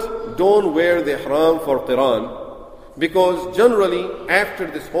recommend don't wear the ihram for qiran, because generally after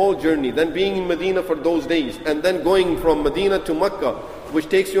this whole journey, then being in Medina for those days and then going from Medina to Makkah, which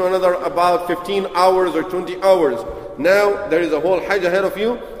takes you another about 15 hours or 20 hours. Now there is a whole Hajj ahead of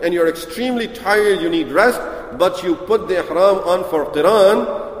you and you're extremely tired, you need rest, but you put the ihram on for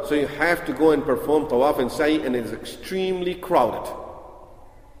qiran, so you have to go and perform tawaf and sa'i, and it is extremely crowded.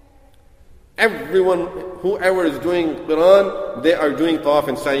 Everyone, whoever is doing qiran, they are doing tawaf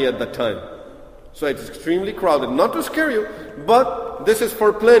and sa'i at that time. So it's extremely crowded. Not to scare you, but this is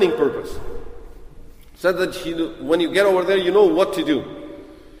for planning purpose. So that when you get over there, you know what to do.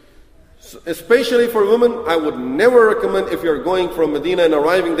 So especially for women, I would never recommend if you're going from Medina and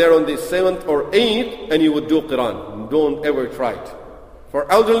arriving there on the 7th or 8th and you would do qiran. Don't ever try it. For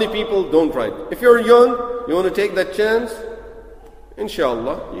elderly people, don't try it. If you're young, you want to take that chance,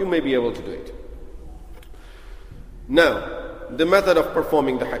 inshallah, you may be able to do it. Now, the method of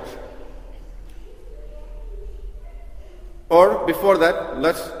performing the Hajj. Or before that,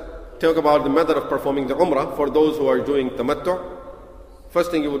 let's talk about the method of performing the Umrah for those who are doing tamattu'.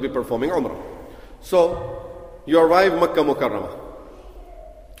 First thing, you will be performing Umrah. So, you arrive Makkah Mukarramah.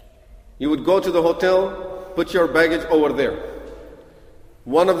 You would go to the hotel, put your baggage over there.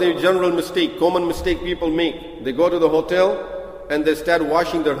 One of the common mistake people make, they go to the hotel and they start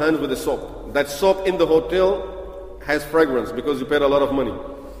washing their hands with the soap. That soap in the hotel has fragrance because you paid a lot of money.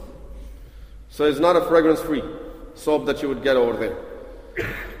 So it's not a fragrance-free soap that you would get over there.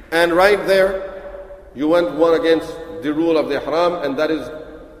 And right there, you went one against the rule of the ihram, and that is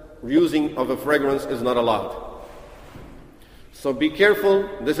using of a fragrance is not allowed. So be careful.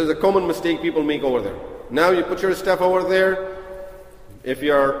 This is a common mistake people make over there. Now you put your stuff over there. If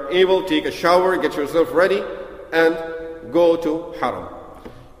you are able, take a shower, get yourself ready, and go to haram.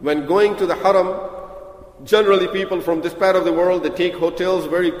 When going to the haram, generally people from this part of the world, they take hotels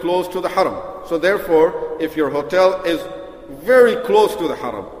very close to the haram. So therefore, if your hotel is very close to the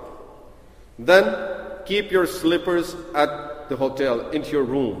haram, then keep your slippers at the hotel, into your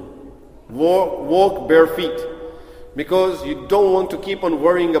room. Walk bare feet, because you don't want to keep on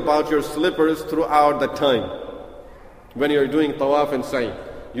worrying about your slippers throughout the time. When you're doing tawaf and sa'i,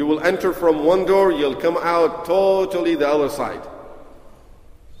 you will enter from one door, you'll come out totally the other side.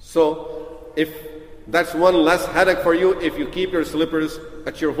 So if that's one less headache for you, if you keep your slippers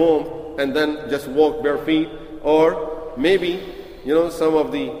at your home and then just walk bare feet. Or maybe, some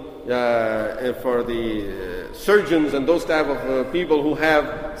of the for the surgeons and those type of people who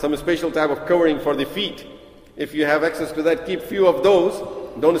have some special type of covering for the feet, if you have access to that, keep few of those.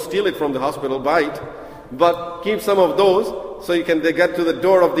 Don't steal it from the hospital, buy it, but keep some of those so you can get to the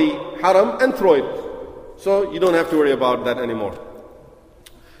door of the haram and throw it. So you don't have to worry about that anymore.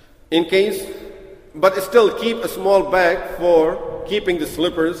 But still keep a small bag for keeping the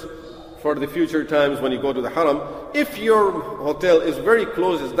slippers for the future times when you go to the haram. If your hotel is very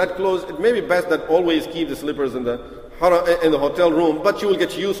close, it may be best that always keep the slippers in the hotel room, but you will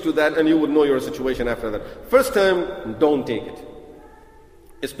get used to that and you would know your situation after that. First time, don't take it.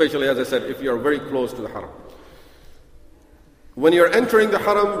 Especially, as I said, if you are very close to the haram. When you're entering the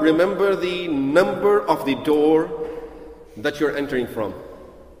haram, remember the number of the door that you're entering from.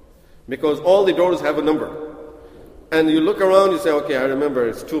 Because all the doors have a number. And you look around, you say, okay, I remember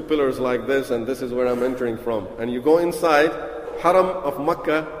it's 2 pillars like this, and this is where I'm entering from. And you go inside, Haram of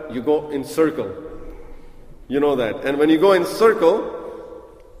Makkah, you go in circle. You know that. And when you go in circle,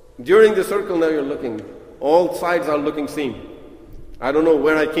 during the circle now you're looking, all sides are looking same. I don't know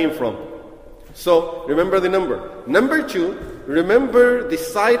where I came from. So remember the number. Number 2, remember the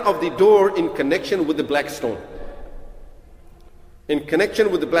side of the door in connection with the black stone. In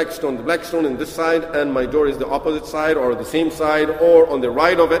connection with the black stone in this side, and my door is the opposite side or the same side or on the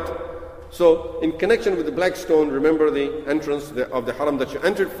right of it. So in connection with the black stone, remember the entrance of the haram that you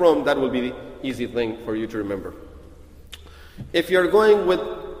entered from. That will be the easy thing for you to remember. If you're going with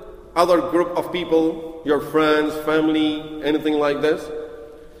other group of people, your friends, family, anything like this,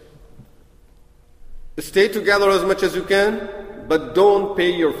 stay together as much as you can, but don't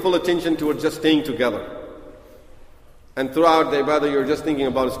pay your full attention towards just staying together. And throughout the ibadah, you're just thinking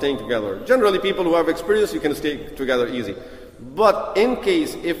about staying together. Generally, people who have experience, you can stay together easy. But in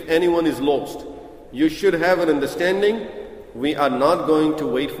case if anyone is lost, you should have an understanding, we are not going to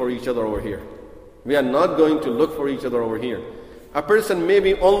wait for each other over here. We are not going to look for each other over here. A person may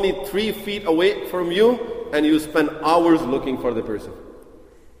be only 3 feet away from you, and you spend hours looking for the person.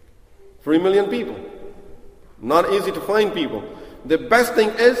 3 million people. Not easy to find people. The best thing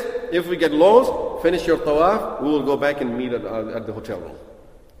is, if we get lost, finish your tawaf, we will go back and meet at the hotel room.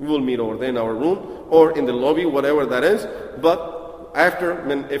 We will meet over there in our room or in the lobby, whatever that is. But after,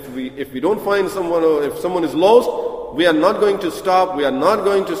 if we don't find someone, or if someone is lost, we are not going to stop. We are not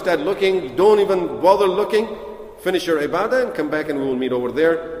going to start looking. Don't even bother looking. Finish your ibadah and come back, and we will meet over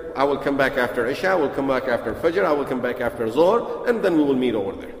there. I will come back after Isha. I will come back after Fajr. I will come back after Zohar, and then we will meet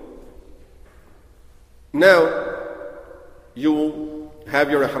over there. Now, you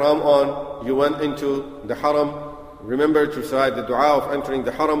have your ihram on, you went into the haram. Remember to recite the dua of entering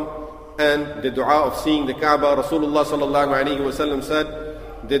the haram and the dua of seeing the Kaaba. Rasulullah sallallahu alaihi wasallam said,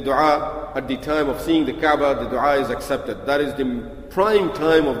 the dua at the time of seeing the Kaaba, the dua is accepted. That is the prime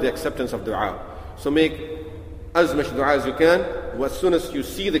time of the acceptance of dua. So make as much dua as you can as soon as you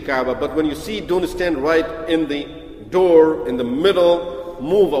see the Kaaba. But when you see, don't stand right in the door, in the middle.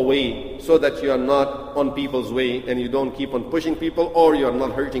 Move away so that you are not on people's way and you don't keep on pushing people, or you are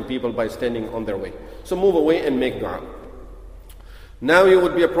not hurting people by standing on their way. So move away and make dua. Now you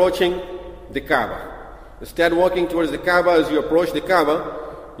would be approaching the Kaaba. Instead walking towards the Kaaba, as you approach the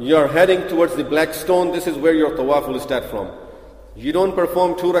Kaaba, you are heading towards the black stone. This is where your tawaf will start from. You don't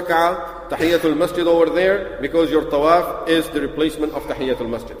perform 2 rak'ah tahiyatul masjid over there, because your tawaf is the replacement of tahiyatul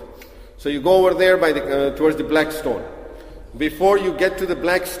masjid. So you go over there by towards the black stone. Before you get to the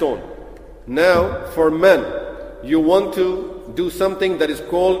black stone, now for men, you want to do something that is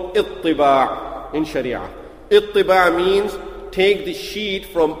called ittiba' in Sharia. Ittiba' means take the sheet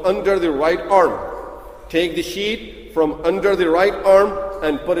from under the right arm. Take the sheet from under the right arm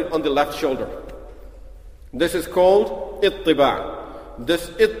and put it on the left shoulder. This is called ittiba'. This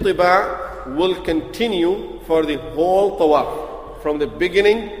ittiba' will continue for the whole tawaf. From the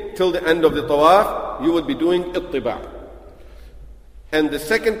beginning till the end of the tawaf, you would be doing ittiba'. And the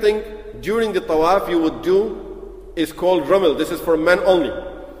second thing during the tawaf you would do is called ramal. This is for men only.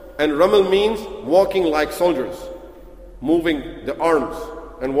 And ramal means walking like soldiers, moving the arms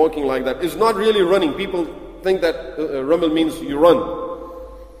and walking like that. It's not really running. People think that ramal means you run.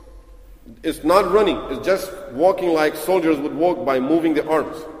 It's not running. It's just walking like soldiers would walk by moving the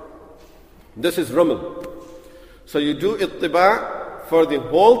arms. This is ramal. So you do ittiba' for the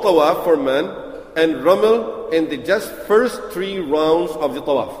whole tawaf for men, and ramal in the just first 3 rounds of the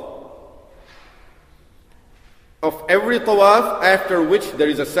tawaf. Of every tawaf after which there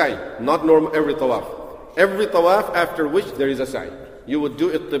is a sa'i, not normal every tawaf. Every tawaf after which there is a sa'i. You would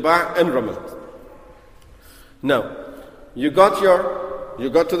do ittiba' and ramal. Now, you got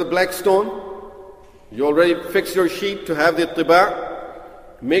to the black stone. You already fixed your sheet to have the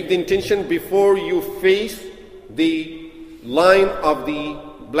ittiba'. Make the intention before you face the line of the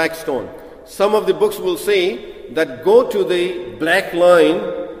black stone. Some of the books will say that go to the black line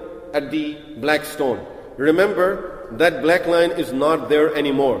at the black stone. Remember, that black line is not there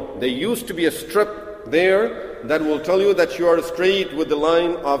anymore. There used to be a strip there that will tell you that you are straight with the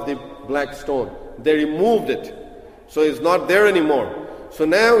line of the black stone. They removed it. So it's not there anymore. So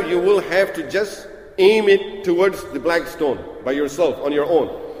now you will have to just aim it towards the black stone by yourself, on your own.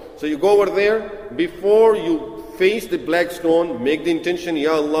 So you go over there. Before you face the black stone, make the intention,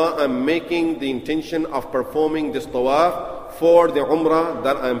 Ya Allah, I'm making the intention of performing this tawaf for the umrah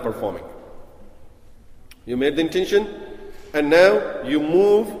that I'm performing. You made the intention, and now you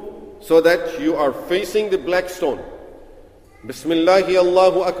move so that you are facing the black stone. Bismillahi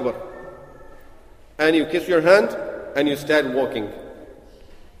Allahu Akbar. And you kiss your hand, and you start walking.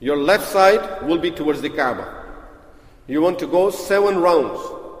 Your left side will be towards the Kaaba. You want to go 7 rounds.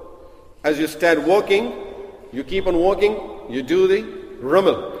 As you start walking, you keep on walking, you do the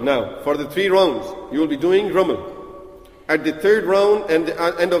Rumal. Now, for the 3 rounds, you will be doing Rumal. At the 3rd round and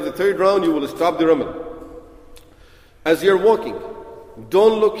the end of the 3rd round, you will stop the Rumal. As you're walking,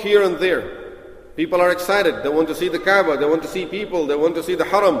 don't look here and there. People are excited. They want to see the Kaaba. They want to see people. They want to see the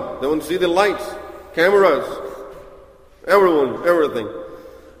Haram. They want to see the lights, cameras, everyone, everything.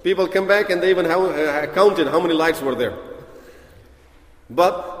 People come back and they even counted how many lights were there.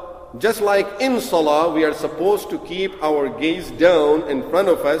 But just like in Salah, we are supposed to keep our gaze down in front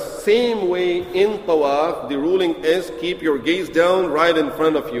of us. Same way in Tawaf, the ruling is keep your gaze down right in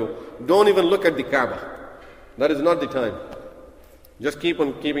front of you. Don't even look at the Kaaba. That is not the time. Just keep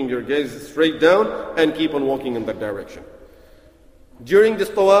on keeping your gaze straight down and keep on walking in that direction. During this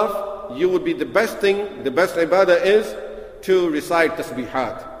Tawaf, you would be the best thing, the best ibadah is to recite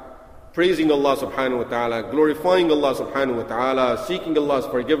tasbihat. Praising Allah subhanahu wa ta'ala, glorifying Allah subhanahu wa ta'ala, seeking Allah's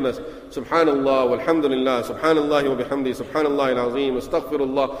forgiveness. Subhanallah, walhamdulillah, subhanallah wa bihamdi, subhanallah al-azim,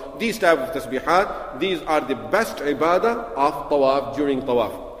 astaghfirullah. These type of tasbihat, these are the best ibadah of Tawaf during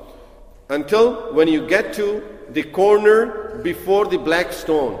Tawaf. Until when you get to the corner before the black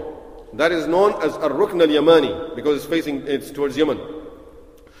stone. That is known as Ar-Rukn al-Yamani because it's towards Yemen.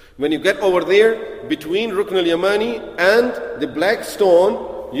 When you get over there, between Rukn al-Yamani and the black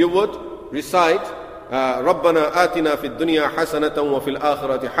stone, you would recite رَبَّنَا آتِنَا فِي الدُّنْيَا حَسَنَةً وَفِي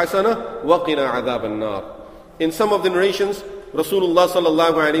الْآخِرَةِ حَسَنَةً وَقِنَا عَذَابَ النَّارِ. In some of the narrations, Rasulullah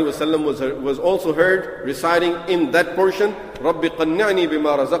sallallahu alayhi wa sallam was also heard reciting in that portion, رَبِّ قَنِّعْنِي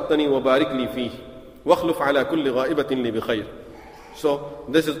بِمَا رَزَقْتَنِي وَبَارِكْ لِي فِيهِ وَاخْلُفْ عَلَى كُلِّ غَائِبَةٍ لِي بِخَيْرٍ. So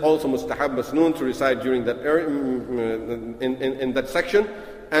this is also mustahab masnoon to recite during that in that section.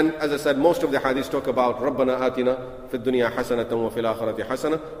 And as I said, most of the hadiths talk about رَبَّنَا آتِنَا فِي الدُّنْيَا حَسَنَةً وَفِي الْآخِرَةِ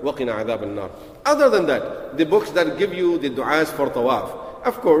حَسَنَةً وَقِنَا عَذَابَ النَّارِ. Other than that, the books that give you the du'as for tawaf,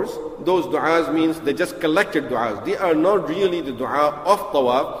 of course, those du'as means they just collected du'as. They are not really the du'a of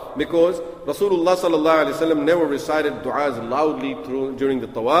tawaf because Rasulullah sallallahu alaihi wasallam never recited du'as loudly during the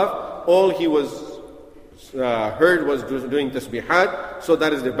tawaf. All he was heard was doing tasbihat, so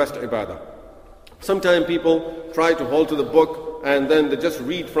that is the best ibadah. Sometimes people try to hold to the book and then they just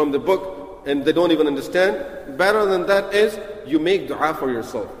read from the book and they don't even understand. Better than that is you make dua for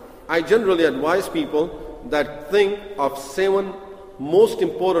yourself. I generally advise people that think of 7 most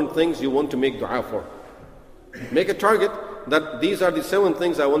important things you want to make dua for. Make a target that these are the 7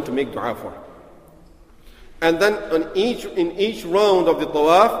 things I want to make dua for. And then in each round of the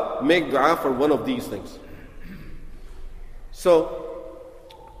tawaf, make dua for one of these things. So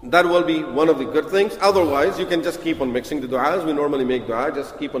that will be one of the good things. Otherwise, you can just keep on mixing the du'as. We normally make du'a,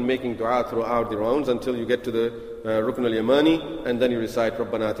 just keep on making du'a throughout the rounds until you get to the Rukn al-Yamani, and then you recite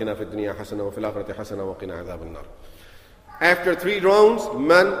رَبَّنَا آتِنَا فِي الدُّنْيَا حَسَنَةً وَفِي الْآخِرَةِ حَسَنَةً وَقِنَا عَذَابَ النَّارِ. After 3 rounds,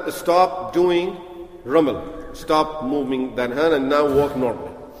 man stop doing Rumal. Stop moving that hand and now walk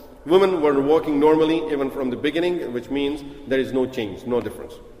normally. Women were walking normally even from the beginning, which means there is no change, no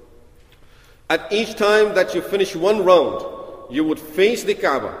difference. At each time that you finish 1 round, you would face the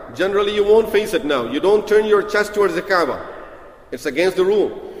Kaaba. Generally, you won't face it now. You don't turn your chest towards the Kaaba. It's against the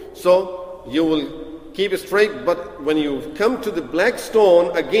rule. So, you will keep it straight, but when you come to the black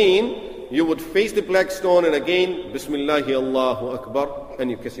stone again, you would face the black stone and again, Bismillahi Allahu Akbar,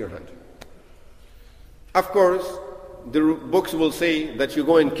 and you kiss your hand. Of course, the books will say that you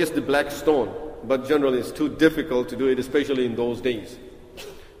go and kiss the black stone, but generally it's too difficult to do it, especially in those days.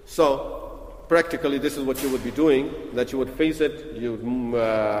 So, practically, this is what you would be doing, that you would face it, you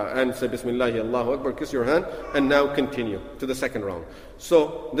and say Bismillahi Allahu Akbar, kiss your hand, and now continue to the 2nd round.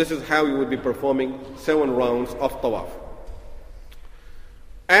 So, this is how you would be performing 7 rounds of tawaf.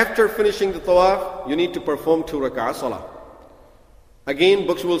 After finishing the tawaf, you need to perform 2 rak'ah salah. Again,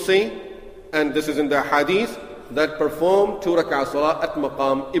 books will say, and this is in the hadith, that perform 2 rak'ah salah at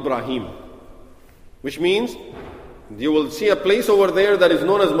maqam Ibrahim. Which means, you will see a place over there that is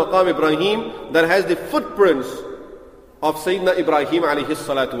known as Maqam Ibrahim that has the footprints of Sayyidina Ibrahim alayhi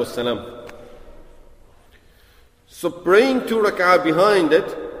salatu wassalam. So praying 2 rak'ah behind it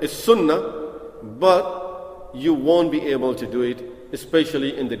is sunnah, but you won't be able to do it,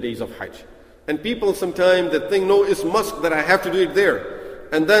 especially in the days of Hajj. And people sometimes they think, no, it's must that I have to do it there.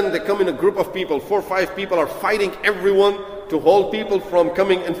 And then they come in a group of people, 4 or 5 people are fighting everyone to hold people from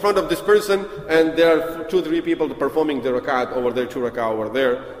coming in front of this person, and there are 2 or 3 people performing the rak'at over there, 2 rak'ah over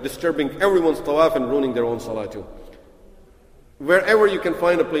there, disturbing everyone's tawaf and ruining their own salah too. Wherever you can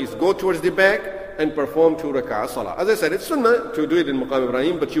find a place, go towards the back and perform 2 rak'ah salah. As I said, it's sunnah to do it in Maqam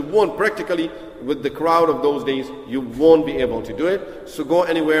Ibrahim, but you won't practically, with the crowd of those days, you won't be able to do it. So go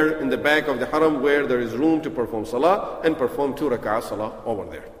anywhere in the back of the haram where there is room to perform salah and perform 2 rak'ah salah over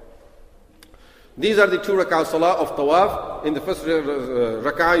there. These are the 2 rak'ah salah of tawaf. In the first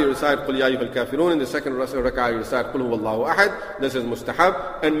rak'ah you recite Qul Ya Ayyuhal Kafirun. In the second rak'ah you recite Qul Huwallahu Ahad. This is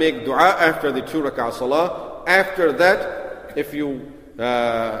mustahab. And make dua after the 2 rak'ah salah. After that, if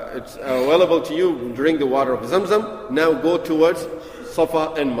it's available to you, drink the water of Zamzam. Now go towards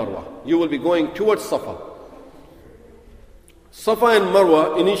Safa and Marwa. You will be going towards Safa. Safa and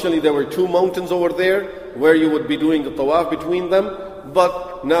Marwa, initially there were 2 mountains over there where you would be doing the tawaf between them.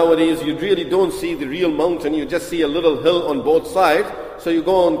 But nowadays you really don't see the real mountain, you just see a little hill on both sides. So you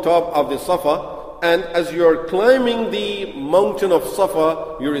go on top of the Safa, and as you're climbing the mountain of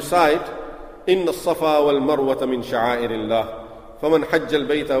Safa, you recite, إِنَّ الصَّفَا وَالْمَرْوَةَ مِنْ شَعَائِرِ اللَّهِ فَمَنْ حَجَّ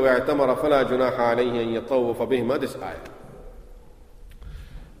الْبَيْتَ وَاعْتَمَرَ فَلَا جُنَاحَ عَلَيْهِ أَنْ يَطَوَّفَ بِهِمَا. This ayah.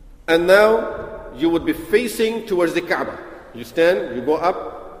 And now you would be facing towards the Kaaba. You stand, you go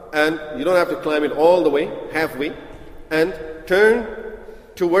up, and you don't have to climb it all the way, halfway, and turn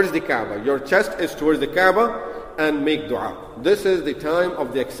towards the Kaaba. Your chest is towards the Kaaba, and make dua. This is the time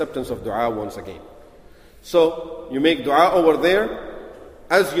of the acceptance of dua once again. So you make dua over there.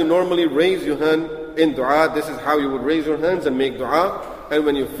 As you normally raise your hand in dua, this is how you would raise your hands and make dua. And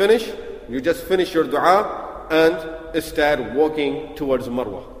when you finish, you just finish your dua and start walking towards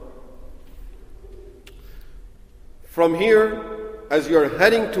Marwa. From here, as you're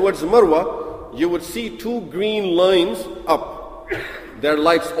heading towards Marwa, you would see 2 green lines up. They're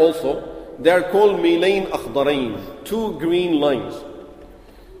lights also. They're called Milayn Akhdarain, 2 green lines.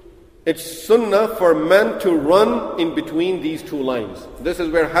 It's sunnah for men to run in between these 2 lines. This is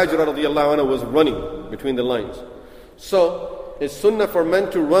where Hajra radiallahu anha was running between the lines. So it's sunnah for men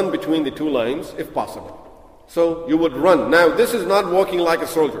to run between the 2 lines if possible. So you would run. Now this is not walking like a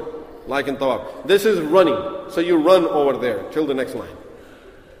soldier, like in Tawaf. This is running. So you run over there till the next line.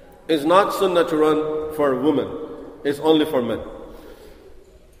 It's not sunnah to run for women. It's only for men.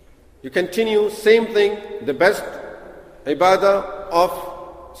 You continue, same thing. The best ibadah of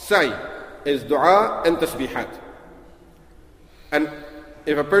sa'i is dua and tasbihat. And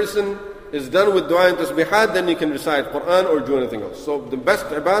if a person is done with dua and tasbihat, then you can recite Quran or do anything else. So the best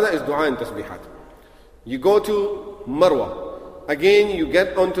ibadah is dua and tasbihat. You go to Marwa. Again, you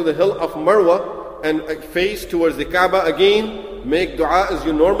get onto the hill of Marwa and face towards the Kaaba again. Make dua as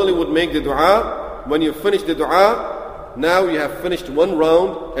you normally would make the dua. When you finish the dua, now you have finished 1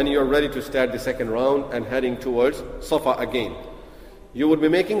 round and you're ready to start the second round and heading towards Safa again. You would be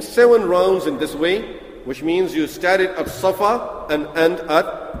making 7 rounds in this way, which means you started at Safa and end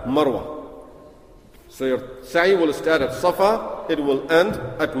at Marwa. So your sa'i will start at Safa, it will end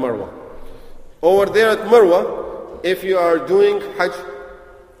at Marwa. Over there at Marwa, if you are doing Hajj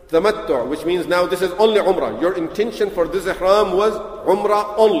Tamattu', which means now this is only Umrah. Your intention for this ihram was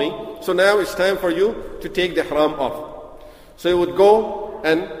Umrah only. So now it's time for you to take the ihram off. So you would go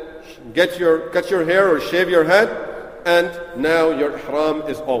and cut your hair or shave your head, and now your ihram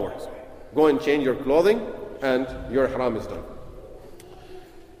is over. Go and change your clothing and your ihram is done.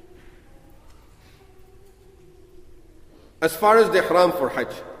 As far as the ihram for Hajj,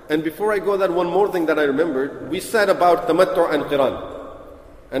 and before I go that, one more thing that I remembered, we said about Tamattu' and Qiran.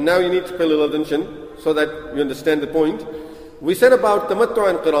 And now you need to pay a little attention so that you understand the point. We said about Tamattu'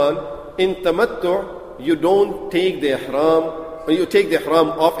 and Qiran. In Tamattu', you don't take the ihram, you take the ihram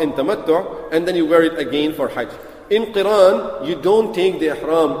off in Tamattu' and then you wear it again for Hajj. In Qiran, you don't take the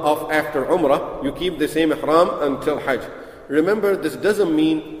ihram off after Umrah. You keep the same ihram until Hajj. Remember, this doesn't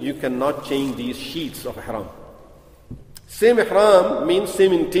mean you cannot change these sheets of ihram. Same ihram means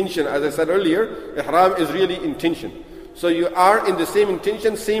same intention. As I said earlier, ihram is really intention. So you are in the same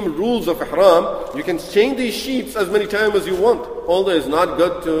intention, same rules of ihram. You can change these sheets as many times as you want. Although it's not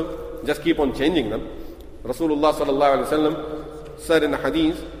good to just keep on changing them. Rasulullah sallallahu alaihi wasallam said in the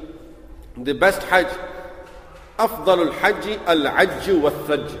hadith, the best Hajj, أفضل الحج العج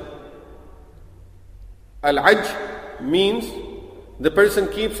والثج. Al-Ajj means the person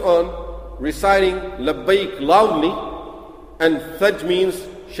keeps on reciting labbaik loudly, and thaj means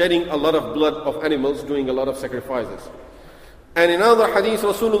shedding a lot of blood of animals, doing a lot of sacrifices. And in another hadith,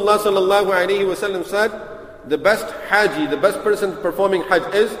 Rasulullah sallallahu alayhi wa sallam said, the best haji, the best person performing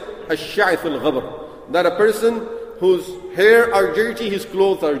Hajj is ash-sha'ith al-ghabr. That a person whose hair are dirty, his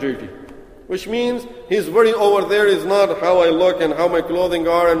clothes are dirty. Which means his worry over there is not how I look and how my clothing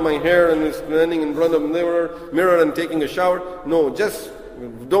are and my hair and is standing in front of the mirror and taking a shower. No, just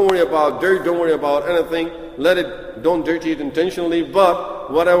don't worry about dirt, don't worry about anything. Don't dirty it intentionally,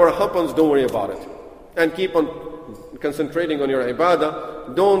 but whatever happens, don't worry about it. and keep on concentrating on your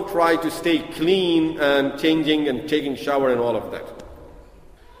ibadah. Don't try to stay clean and changing and taking shower and all of that.